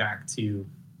everything back to,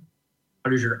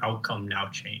 how does your outcome now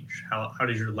change? How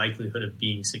does your likelihood of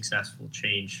being successful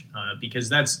change? Because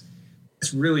that's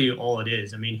really all it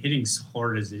is. I mean, hitting's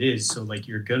hard as it is. So like,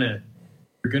 you're gonna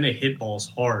hit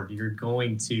balls hard. You're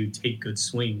going to take good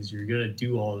swings. You're gonna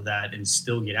do all of that and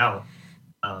still get out.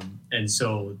 And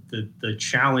so the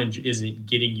challenge isn't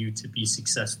getting you to be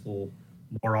successful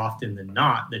more often than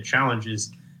not. The challenge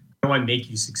is, how do I make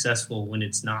you successful when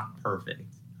it's not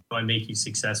perfect? How do I make you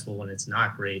successful when it's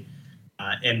not great?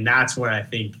 And that's where I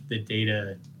think the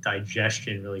data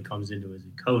digestion really comes into as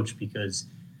a coach, because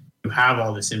you have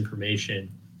all this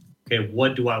information. Okay,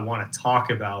 what do I want to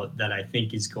talk about that I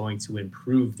think is going to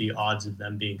improve the odds of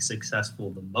them being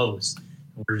successful the most?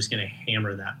 And we're just going to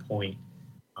hammer that point.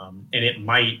 And it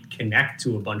might connect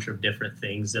to a bunch of different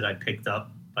things that I picked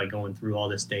up by going through all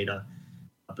this data.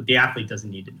 But the athlete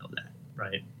doesn't need to know that,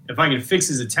 right? If I can fix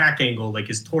his attack angle, like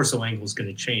his torso angle is going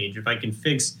to change. If I can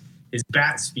fix his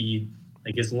bat speed,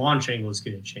 like his launch angle is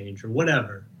going to change or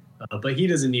whatever. But he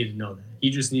doesn't need to know that. He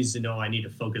just needs to know I need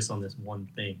to focus on this one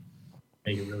thing,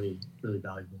 make it really, really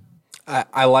valuable.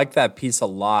 I like that piece a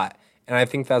lot. And I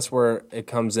think that's where it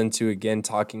comes into, again,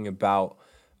 talking about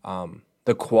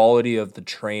the quality of the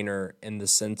trainer in the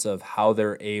sense of how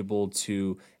they're able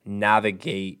to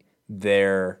navigate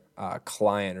their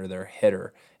client or their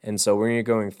hitter. And so when you're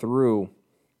going through,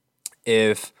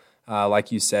 if,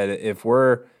 like you said,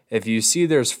 if you see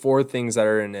there's 4 things that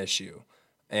are an issue,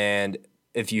 and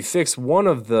if you fix one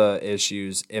of the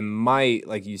issues, it might,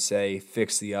 like you say,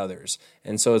 fix the others.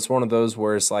 And so it's one of those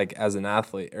where it's like, as an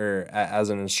athlete or as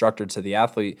an instructor to the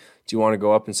athlete, do you want to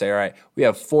go up and say, all right, we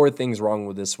have 4 things wrong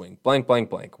with this swing, blank, blank,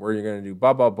 blank, where you're going to do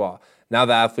blah, blah, blah. Now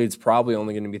the athlete's probably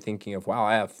only going to be thinking of, wow,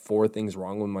 I have 4 things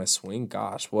wrong with my swing.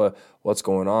 Gosh, what's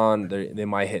going on? They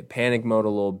might hit panic mode a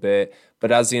little bit.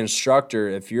 But as the instructor,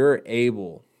 if you're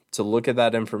able to look at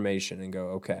that information and go,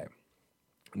 okay,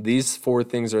 these 4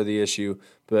 things are the issue,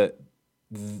 but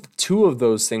 2 of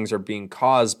those things are being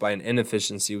caused by an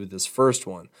inefficiency with this first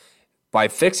one. By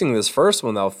fixing this first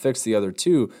one, they'll fix the other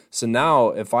 2. So now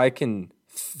if I can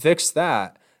fix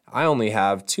that, I only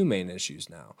have 2 main issues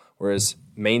now. Whereas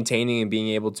maintaining and being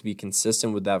able to be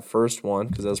consistent with that first one,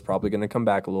 because that's probably going to come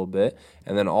back a little bit,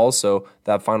 and then also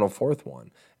that final 4th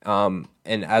one.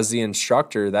 And as the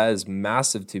instructor, that is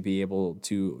massive to be able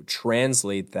to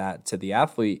translate that to the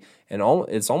athlete. And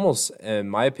it's almost, in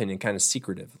my opinion, kind of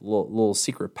secretive, little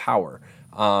secret power.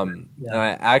 And I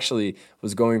actually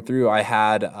was going through, I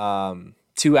had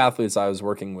 2 athletes I was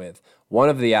working with. One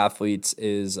of the athletes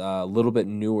is a little bit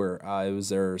newer. It was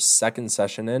their 2nd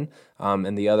session in,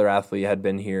 and the other athlete had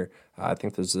been here. I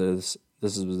think this was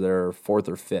their 4th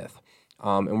or 5th.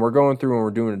 And we're going through and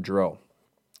we're doing a drill.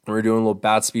 We were doing little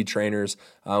bat speed trainers.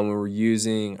 We were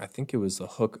using, I think it was the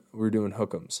hook. We were doing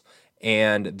hook'ems.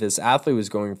 And this athlete was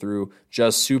going through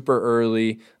just super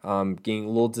early, getting a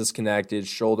little disconnected,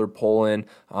 shoulder pulling.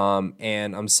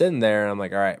 And I'm sitting there and I'm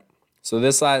like, all right, so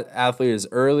this athlete is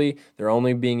early. They're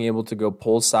only being able to go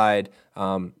pull side,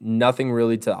 nothing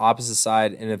really to the opposite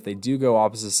side. And if they do go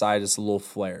opposite side, it's a little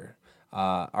flare.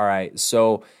 All right,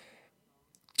 so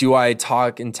do I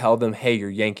talk and tell them, hey, you're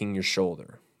yanking your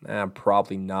shoulder?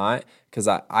 Probably not, because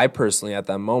I personally at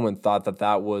that moment thought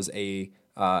that was a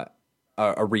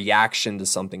reaction to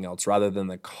something else rather than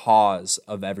the cause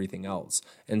of everything else.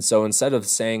 And so instead of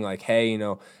saying like, hey,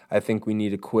 I think we need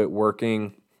to quit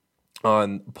working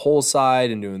on pull side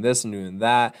and doing this and doing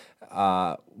that,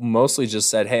 mostly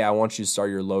just said, hey, I want you to start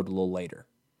your load a little later.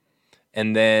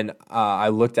 And then I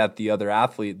looked at the other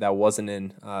athlete that wasn't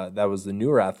in, that was the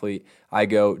newer athlete. I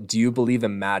go, do you believe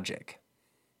in magic?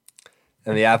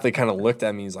 And the athlete kind of looked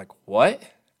at me. He's like, what?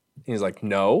 He's like,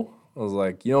 no. I was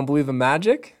like, you don't believe in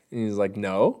magic? And he's like,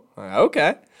 no. I'm like,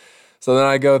 okay. So then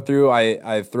I go through,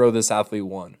 I throw this athlete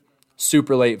 1.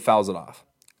 Super late, fouls it off.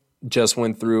 Just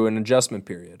went through an adjustment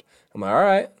period. I'm like, all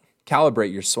right,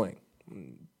 calibrate your swing.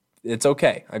 It's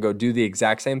okay. I go do the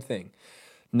exact same thing.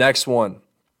 Next one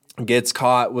gets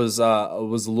caught, was a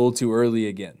little too early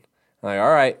again. I'm like,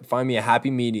 all right, find me a happy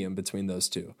medium between those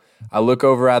 2. I look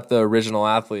over at the original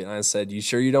athlete and I said, you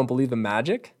sure you don't believe in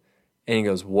magic? And he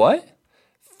goes, what?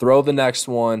 Throw the next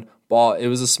one. Ball, it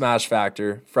was a smash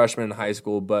factor, freshman in high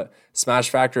school, but smash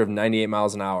factor of 98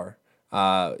 miles an hour,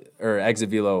 or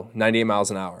exit velo, 98 miles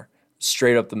an hour,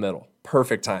 straight up the middle.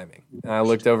 Perfect timing. And I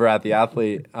looked over at the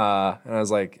athlete and I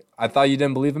was like, I thought you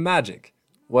didn't believe in magic.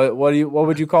 What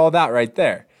would you call that right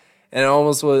there? And it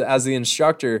almost was, as the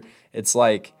instructor, it's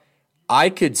like, I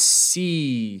could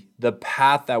see the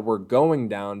path that we're going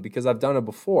down because I've done it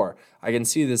before. I can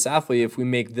see this athlete, if we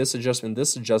make this adjustment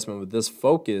with this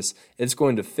focus, it's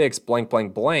going to fix blank,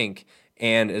 blank, blank.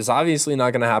 And it's obviously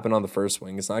not going to happen on the first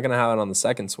swing. It's not going to happen on the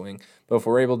second swing. But if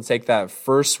we're able to take that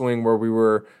first swing where we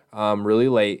were really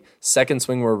late, second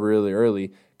swing where we're really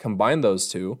early, combine those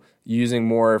 2, using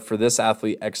more for this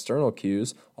athlete external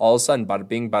cues, all of a sudden, bada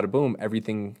bing, bada boom,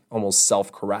 everything almost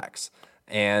self-corrects.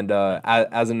 And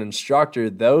as an instructor,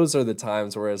 those are the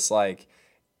times where it's like,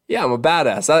 yeah, I'm a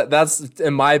badass. That's,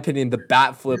 in my opinion, the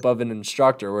bat flip of an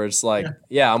instructor, where it's like,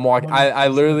 yeah, I'm walking. I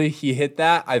literally, he hit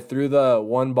that. I threw the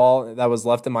 1 ball that was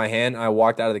left in my hand. And I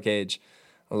walked out of the cage.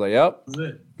 I was like, yep.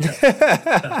 That's it.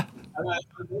 Yeah.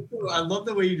 I love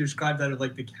the way you describe that of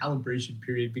like the calibration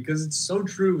period, because it's so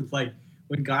true with like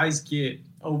when guys get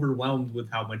overwhelmed with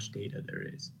how much data there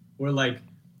is.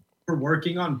 We're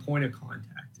working on point of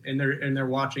contact, and they're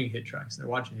watching hit tracks. They're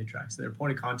watching hit tracks. Their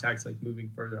point of contact's like moving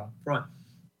further up front,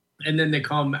 and then they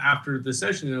come after the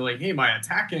session. And they're like, "Hey, my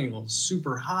attack angle is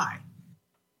super high,"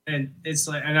 and it's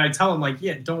like, and I tell them like,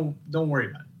 "Yeah, don't worry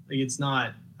about it. Like, it's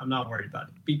not. I'm not worried about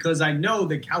it, because I know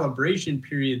the calibration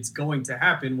period's going to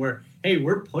happen where, hey,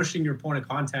 we're pushing your point of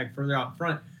contact further out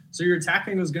front, so your attack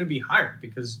angle is going to be higher,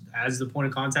 because as the point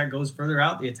of contact goes further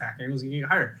out, the attack angle is going to get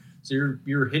higher. So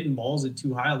you're hitting balls at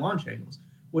too high launch angles,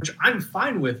 which I'm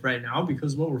fine with right now,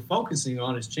 because what we're focusing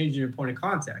on is changing your point of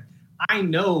contact. I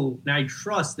know and I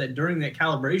trust that during that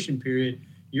calibration period,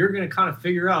 you're going to kind of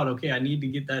figure out, okay, I need to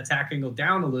get that attack angle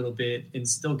down a little bit and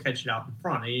still catch it out in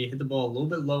front. I need to hit the ball a little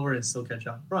bit lower and still catch it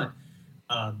out in front.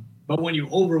 But when you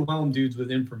overwhelm dudes with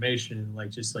information and like,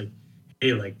 just like,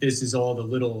 hey, like this is all the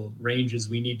little ranges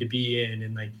we need to be in,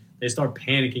 and like they start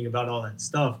panicking about all that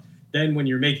stuff, then when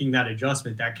you're making that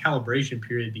adjustment, that calibration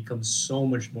period becomes so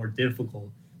much more difficult,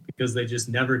 because they just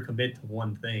never commit to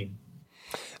one thing.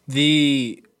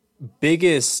 The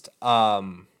biggest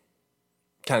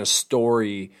kind of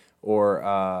story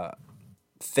or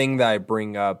thing that I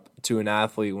bring up to an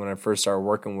athlete when I first started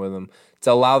working with them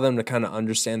to allow them to kind of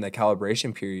understand that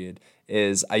calibration period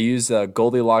is I use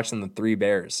Goldilocks and the Three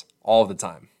Bears all the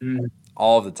time.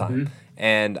 All of the time.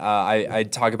 And I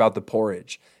talk about the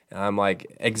porridge. And I'm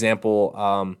like,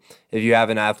 example, if you have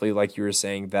an athlete, like you were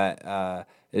saying, that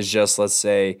is just, let's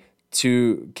say,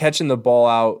 catching the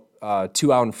ball out,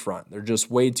 too out in front. They're just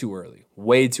way too early.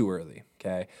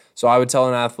 Okay. So I would tell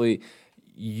an athlete,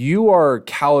 you are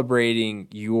calibrating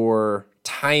your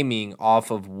timing off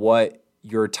of what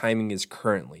your timing is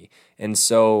currently. And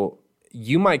so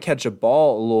you might catch a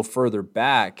ball a little further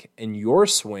back in your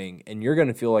swing, and you're going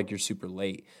to feel like you're super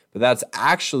late. But that's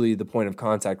actually the point of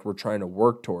contact we're trying to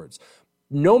work towards.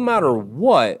 No matter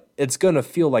what, it's going to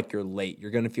feel like you're late. You're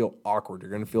going to feel awkward.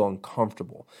 You're going to feel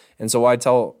uncomfortable. And so what I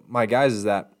tell my guys is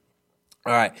that,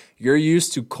 all right, you're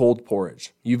used to cold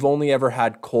porridge. You've only ever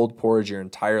had cold porridge your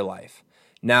entire life.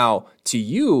 Now, to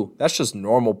you, that's just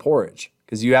normal porridge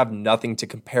because you have nothing to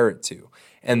compare it to.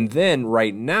 And then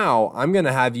right now, I'm going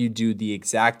to have you do the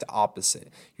exact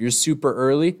opposite. You're super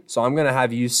early, so I'm going to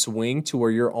have you swing to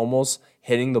where you're almost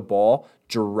hitting the ball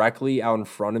directly out in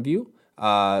front of you,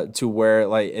 to where,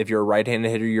 like, if you're a right-handed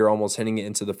hitter, you're almost hitting it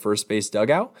into the first base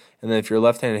dugout. And then if you're a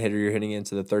left-handed hitter, you're hitting it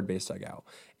into the third base dugout.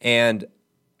 And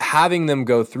having them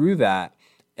go through that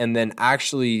and then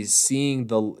actually seeing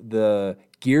the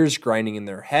gears grinding in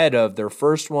their head of their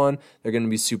first one, they're going to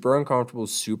be super uncomfortable,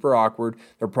 super awkward.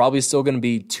 They're probably still going to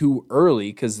be too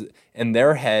early because in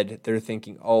their head, they're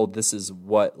thinking, oh, this is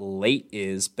what late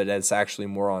is, but it's actually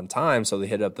more on time. So they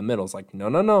hit up the middle. It's like,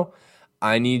 no.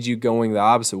 I need you going the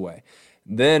opposite way.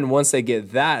 Then once they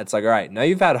get that, it's like, all right, now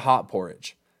you've had hot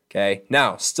porridge. Okay.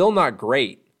 Now, still not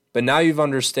great, but now you've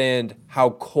understand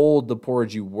how cold the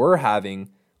porridge you were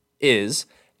having is.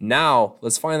 Now,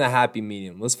 let's find that happy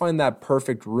medium. Let's find that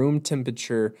perfect room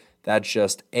temperature that's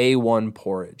just A1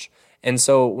 porridge. And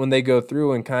so when they go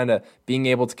through and kind of being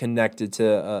able to connect it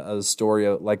to a story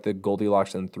like the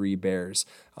Goldilocks and Three Bears,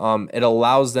 it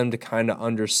allows them to kind of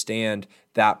understand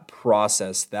that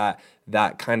process, that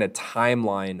kind of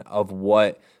timeline of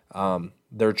what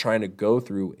they're trying to go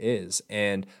through is,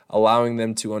 and allowing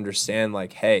them to understand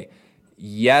like, hey,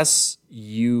 yes,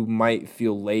 you might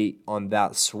feel late on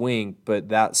that swing, but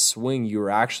that swing,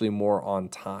 you're actually more on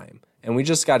time. And we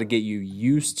just got to get you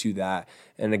used to that.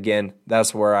 And again,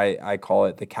 that's where I call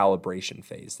it the calibration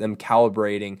phase. Them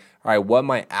calibrating, all right, what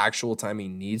my actual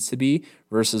timing needs to be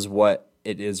versus what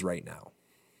it is right now.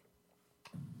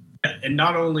 And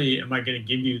not only am I going to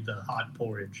give you the hot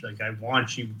porridge, like I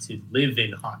want you to live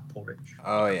in hot porridge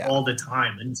all the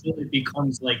time until it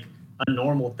becomes like a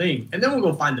normal thing. And then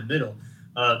we'll go find the middle.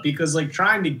 Because like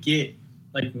trying to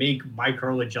make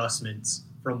micro adjustments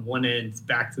from one end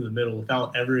back to the middle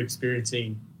without ever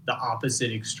experiencing the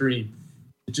opposite extreme,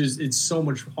 it's so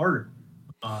much harder.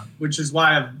 Which is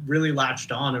why I've really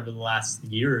latched on over the last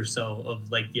year or so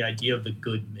of like the idea of the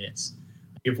good miss.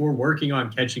 If we're working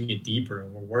on catching it deeper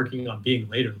and we're working on being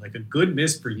later, like a good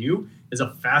miss for you is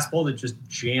a fastball that just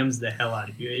jams the hell out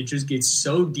of you. It just gets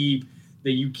so deep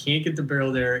that you can't get the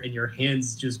barrel there and your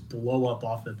hands just blow up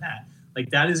off the bat. Like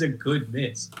that is a good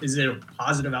miss. Is it a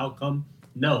positive outcome?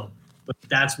 No, but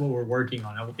that's what we're working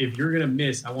on. If you're going to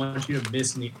miss, I want you to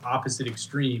miss in the opposite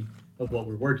extreme of what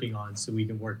we're working on so we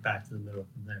can work back to the middle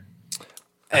from there.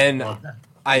 And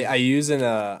I use in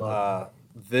a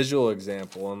visual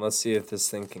example, and let's see if this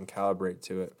thing can calibrate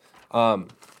to it.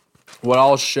 what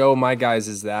I'll show my guys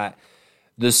is that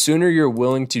the sooner you're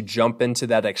willing to jump into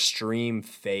that extreme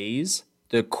phase,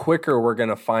 the quicker we're going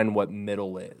to find what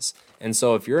middle is. And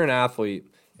so if you're an athlete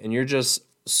and you're just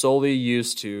solely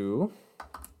used to,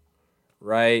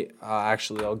 right?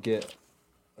 Actually, I'll get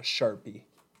a Sharpie.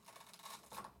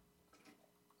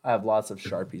 I have lots of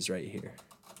Sharpies right here,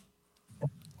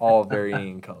 all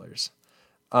varying colors.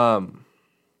 There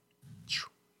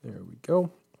we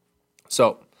go.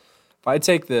 So if I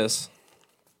take this,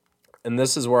 and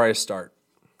this is where I start,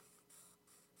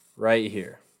 right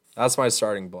here. That's my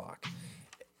starting block.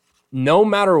 No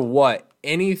matter what,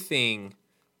 anything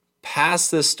past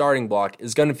this starting block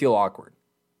is going to feel awkward.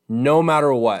 No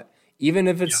matter what. Even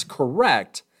if it's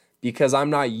correct, because I'm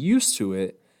not used to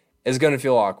it, it's going to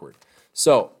feel awkward.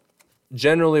 So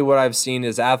generally what I've seen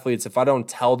is athletes, if I don't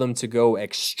tell them to go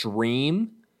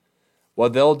extreme,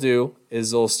 what they'll do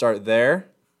is they'll start there,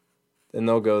 then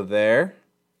they'll go there,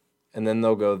 and then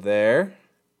they'll go there,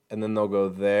 and then they'll go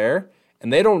there.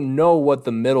 And they don't know what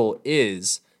the middle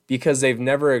is because they've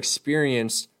never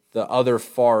experienced the other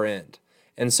far end.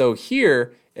 And so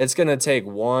here, it's going to take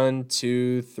 1,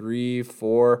 2, 3,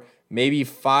 4, maybe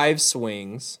 5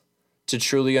 swings to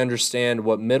truly understand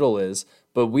what middle is.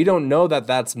 But we don't know that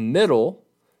that's middle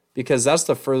because that's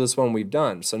the furthest one we've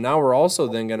done. So now we're also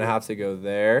then going to have to go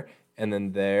there, and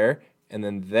then there, and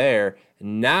then there.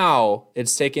 Now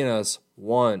it's taking us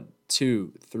 1,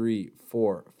 2, 3,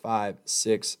 4, 5,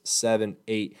 6, 7,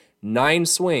 8, 9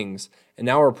 swings. And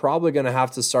now we're probably going to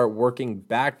have to start working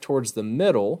back towards the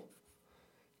middle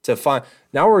to find.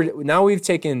 Now we've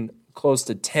taken close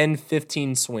to 10,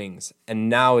 15 swings. And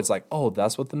now it's like, oh,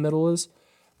 that's what the middle is.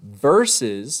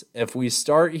 Versus if we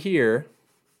start here,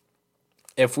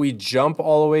 if we jump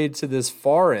all the way to this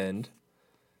far end,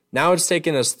 now it's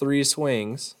taken us 3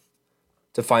 swings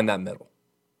to find that middle.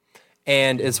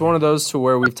 And it's one of those to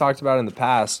where we've talked about in the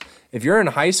past. If you're in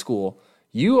high school,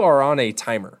 you are on a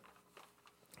timer.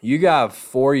 You got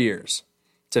 4 years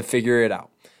to figure it out.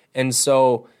 And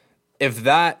so if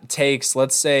that takes,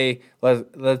 let's say,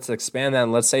 let's expand that,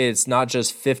 and let's say it's not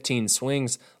just 15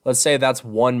 swings. Let's say that's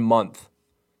 1 month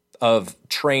of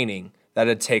training that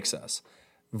it takes us.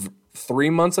 3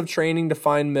 months of training to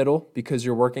find middle because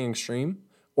you're working extreme,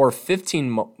 or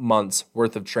 15 months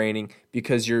worth of training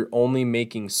because you're only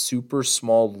making super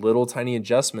small, little tiny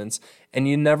adjustments, and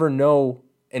you never know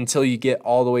until you get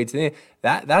all the way to the end.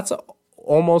 That's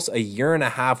almost a year and a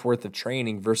half worth of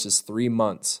training versus 3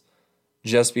 months,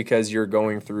 just because you're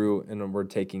going through and we're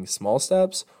taking small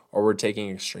steps or we're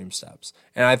taking extreme steps.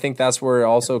 And I think that's where it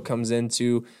also comes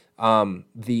into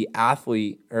the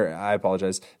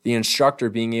instructor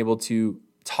being able to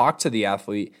talk to the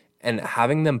athlete and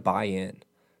having them buy in.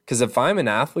 Because if I'm an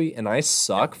athlete and I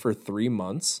suck for 3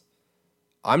 months,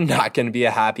 I'm not going to be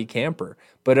a happy camper.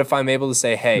 But if I'm able to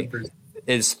say, hey,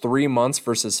 it's 3 months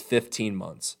versus 15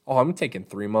 months. Oh, I'm taking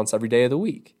 3 months every day of the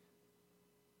week.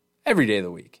 Every day of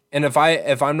the week. And if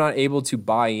I'm not able to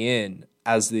buy in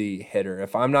as the hitter,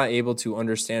 if I'm not able to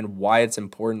understand why it's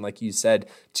important, like you said,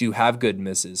 to have good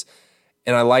misses,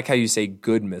 and I like how you say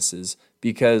good misses,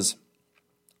 because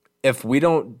if we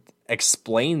don't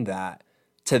explain that,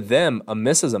 to them, a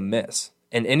miss is a miss,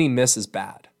 and any miss is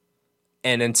bad.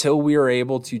 And until we are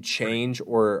able to change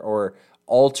or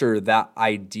alter that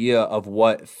idea of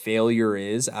what failure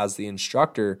is as the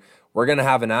instructor, we're going to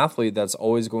have an athlete that's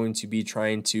always going to be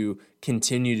trying to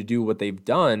continue to do what they've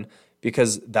done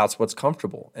because that's what's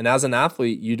comfortable. And as an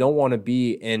athlete, you don't want to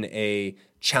be in a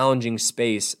challenging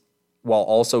space while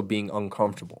also being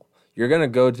uncomfortable. You're going to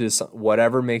go to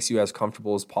whatever makes you as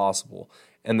comfortable as possible.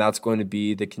 And that's going to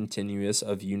be the continuous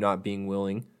of you not being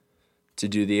willing to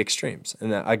do the extremes.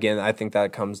 And again, I think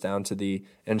that comes down to the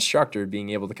instructor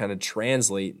being able to kind of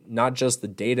translate not just the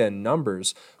data and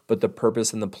numbers, but the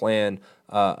purpose and the plan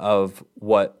of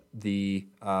what the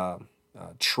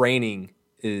training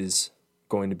is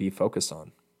going to be focused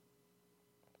on.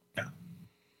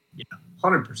 Yeah,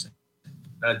 100%.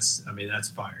 That's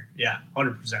fire. Yeah,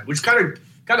 100%. Which kind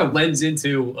of lends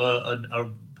into a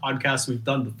podcast we've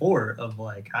done before of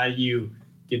like, how do you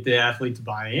get the athlete to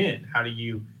buy in? How do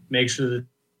you make sure that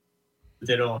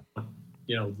they don't,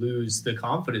 lose the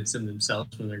confidence in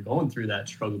themselves when they're going through that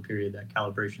struggle period, that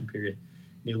calibration period?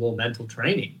 You need a little mental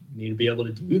training. You need to be able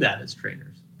to do that as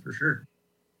trainers, for sure.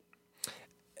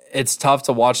 It's tough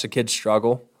to watch the kids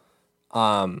struggle,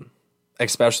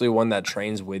 especially one that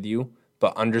trains with you,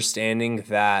 but understanding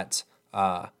that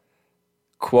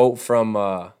quote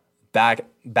from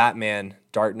Batman,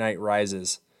 Dark Knight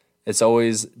Rises, it's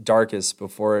always darkest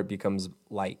before it becomes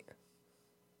light.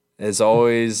 It's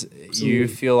always, you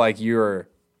feel like you're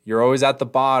always at the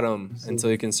bottom until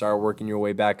you can start working your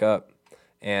way back up.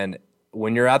 And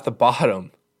when you're at the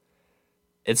bottom,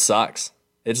 it sucks.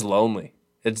 It's lonely.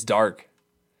 It's dark.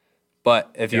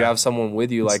 But if you have someone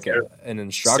with you, like an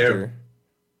instructor,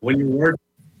 when you work,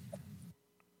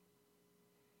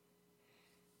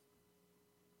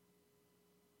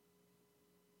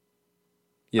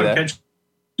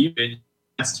 even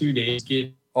last 2 days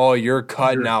get. Oh, you're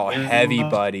cutting out heavy,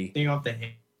 buddy. Thing off the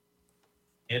hand.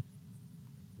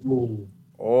 Ooh.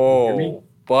 Oh,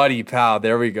 buddy, pal.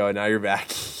 There we go. Now you're back.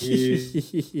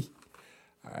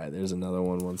 All right, there's another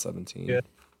one, 117.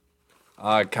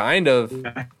 Yeah. Kind of.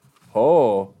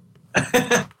 Oh.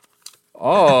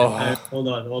 Oh. Hold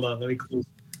on. Let me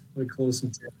close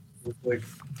some tabs real quick.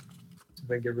 See if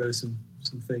I can get rid of some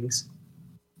things.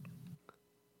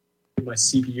 Get my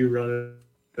CPU running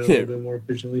a little bit more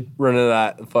efficiently. Running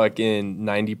at fucking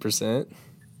 90%.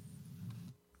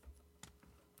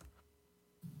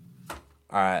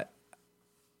 All right.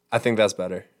 I think that's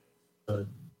better.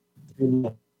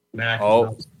 Mac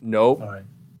nope. All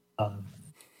right.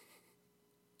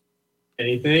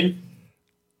 Anything?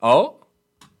 Oh.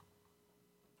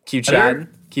 Keep chatting.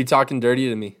 Keep talking dirty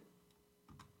to me.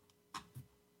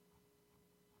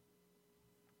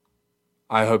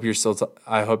 I hope you're still.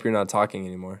 I hope you're not talking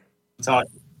anymore.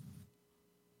 Talking.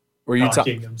 Were you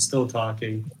talking? I'm still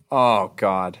talking. Oh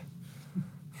God.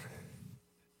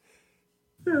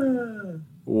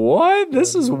 What?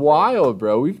 This is wild,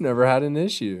 bro. We've never had an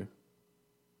issue.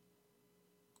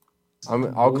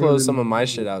 I'll close some of my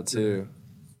shit out too.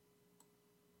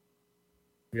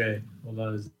 Okay, hold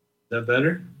on. Is that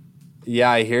better?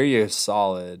 Yeah, I hear you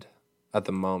solid at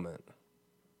the moment.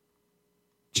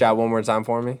 Chat one more time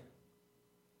for me.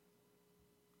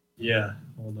 Yeah,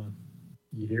 hold on.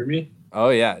 You hear me? Oh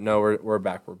yeah, no, we're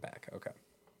back. We're back. Okay.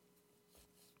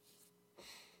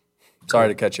 Sorry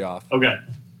to cut you off. Okay.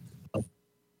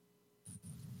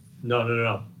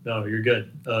 No, you're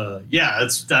good. Yeah,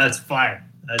 that's fire.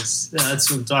 That's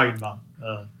what I'm talking about.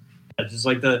 Just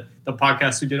like the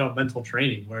podcast we did on mental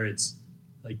training, where it's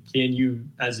like, can you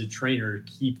as a trainer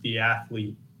keep the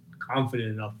athlete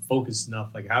confident enough, focused enough,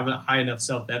 like have a high enough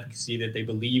self-efficacy that they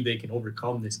believe they can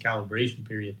overcome this calibration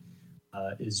period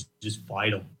is just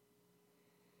vital.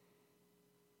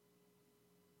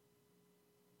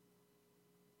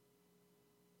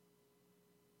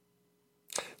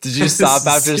 Did you stop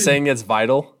after saying it's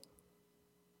vital?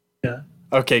 Yeah.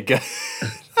 Okay, good.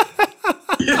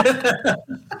 Yeah.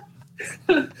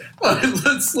 All right,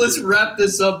 let's wrap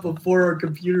this up before our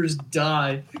computers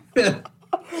die.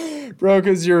 Bro,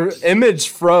 because your image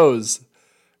froze.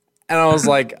 And I was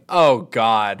like, oh,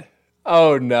 God.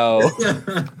 Oh, no.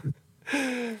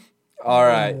 All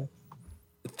right.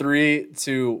 3,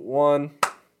 2, 1.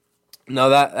 No,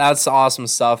 that's awesome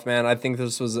stuff, man. I think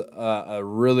this was a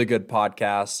really good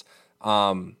podcast.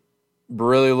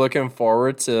 Really looking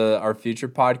forward to our future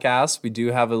podcasts. We do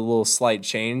have a little slight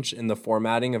change in the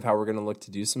formatting of how we're going to look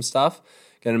to do some stuff.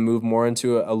 Going to move more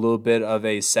into a little bit of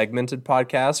a segmented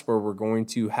podcast where we're going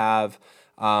to have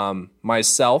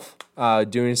myself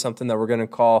doing something that we're going to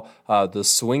call the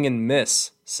Swing and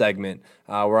Miss segment,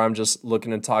 where I'm just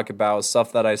looking to talk about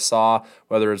stuff that I saw,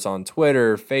 whether it's on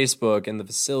Twitter, Facebook, in the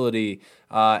facility,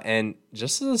 and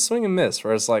just as a swing and miss,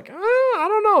 where it's like, I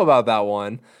don't know about that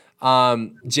one.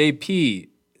 JP,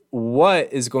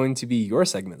 what is going to be your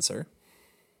segment, sir?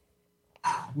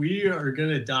 We are going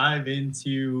to dive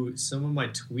into some of my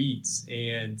tweets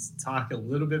and talk a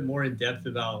little bit more in depth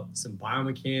about some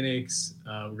biomechanics.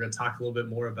 We're going to talk a little bit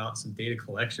more about some data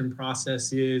collection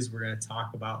processes. We're going to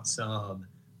talk about some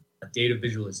data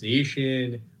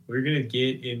visualization. We're going to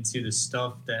get into the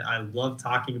stuff that I love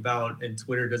talking about, and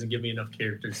Twitter doesn't give me enough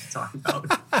characters to talk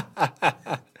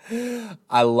about.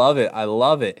 I love it.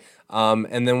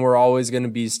 And then we're always going to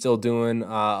be still doing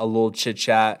a little chit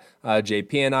chat,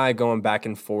 JP and I going back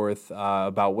and forth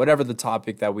about whatever the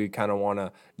topic that we kind of want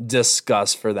to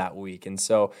discuss for that week. And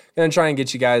so going to try and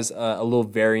get you guys a little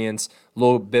variance, a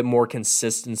little bit more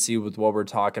consistency with what we're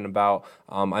talking about.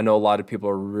 I know a lot of people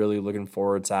are really looking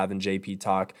forward to having JP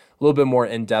talk a little bit more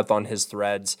in depth on his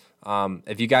threads.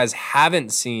 If you guys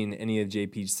haven't seen any of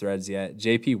JP's threads yet,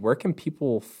 JP, where can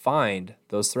people find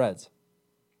those threads?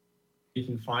 You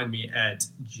can find me at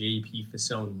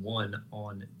JPFasone1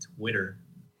 on Twitter,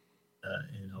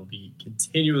 and I'll be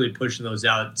continually pushing those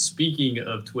out. Speaking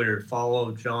of Twitter,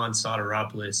 follow John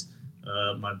Soteropoulos.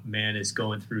 My man is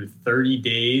going through 30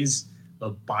 days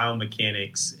of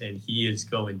biomechanics, and he is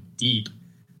going deep,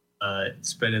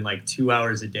 spending like 2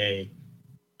 hours a day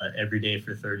every day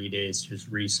for 30 days, just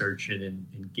researching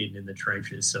and getting in the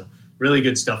trenches. So really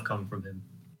good stuff coming from him.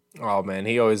 Oh, man,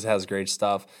 he always has great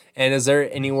stuff. And is there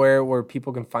anywhere where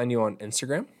people can find you on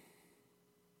Instagram?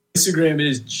 Instagram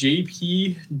is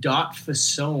jp.fasone,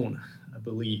 I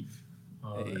believe.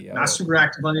 Not super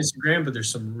active on Instagram, but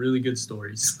there's some really good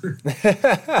stories.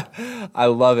 I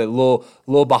love it.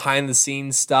 Little behind the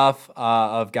scenes stuff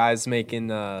of guys making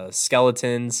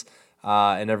skeletons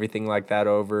and everything like that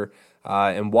over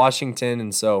in Washington.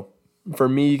 And so for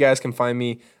me, you guys can find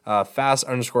me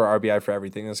fast_RBI for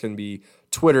everything. That's going to be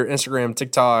Twitter, Instagram,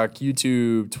 TikTok,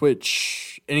 YouTube,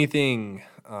 Twitch, anything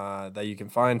that you can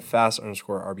find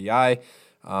fast_RBI.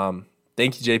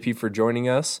 Thank you, JP, for joining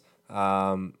us.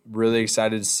 Really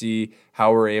excited to see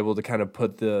how we're able to kind of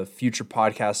put the future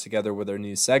podcast together with our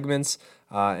new segments.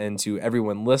 And to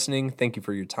everyone listening, thank you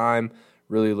for your time.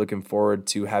 Really looking forward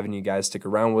to having you guys stick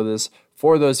around with us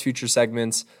for those future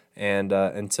segments. And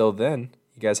until then,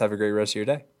 you guys have a great rest of your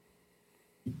day.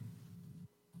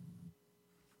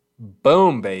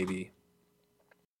 Boom, baby.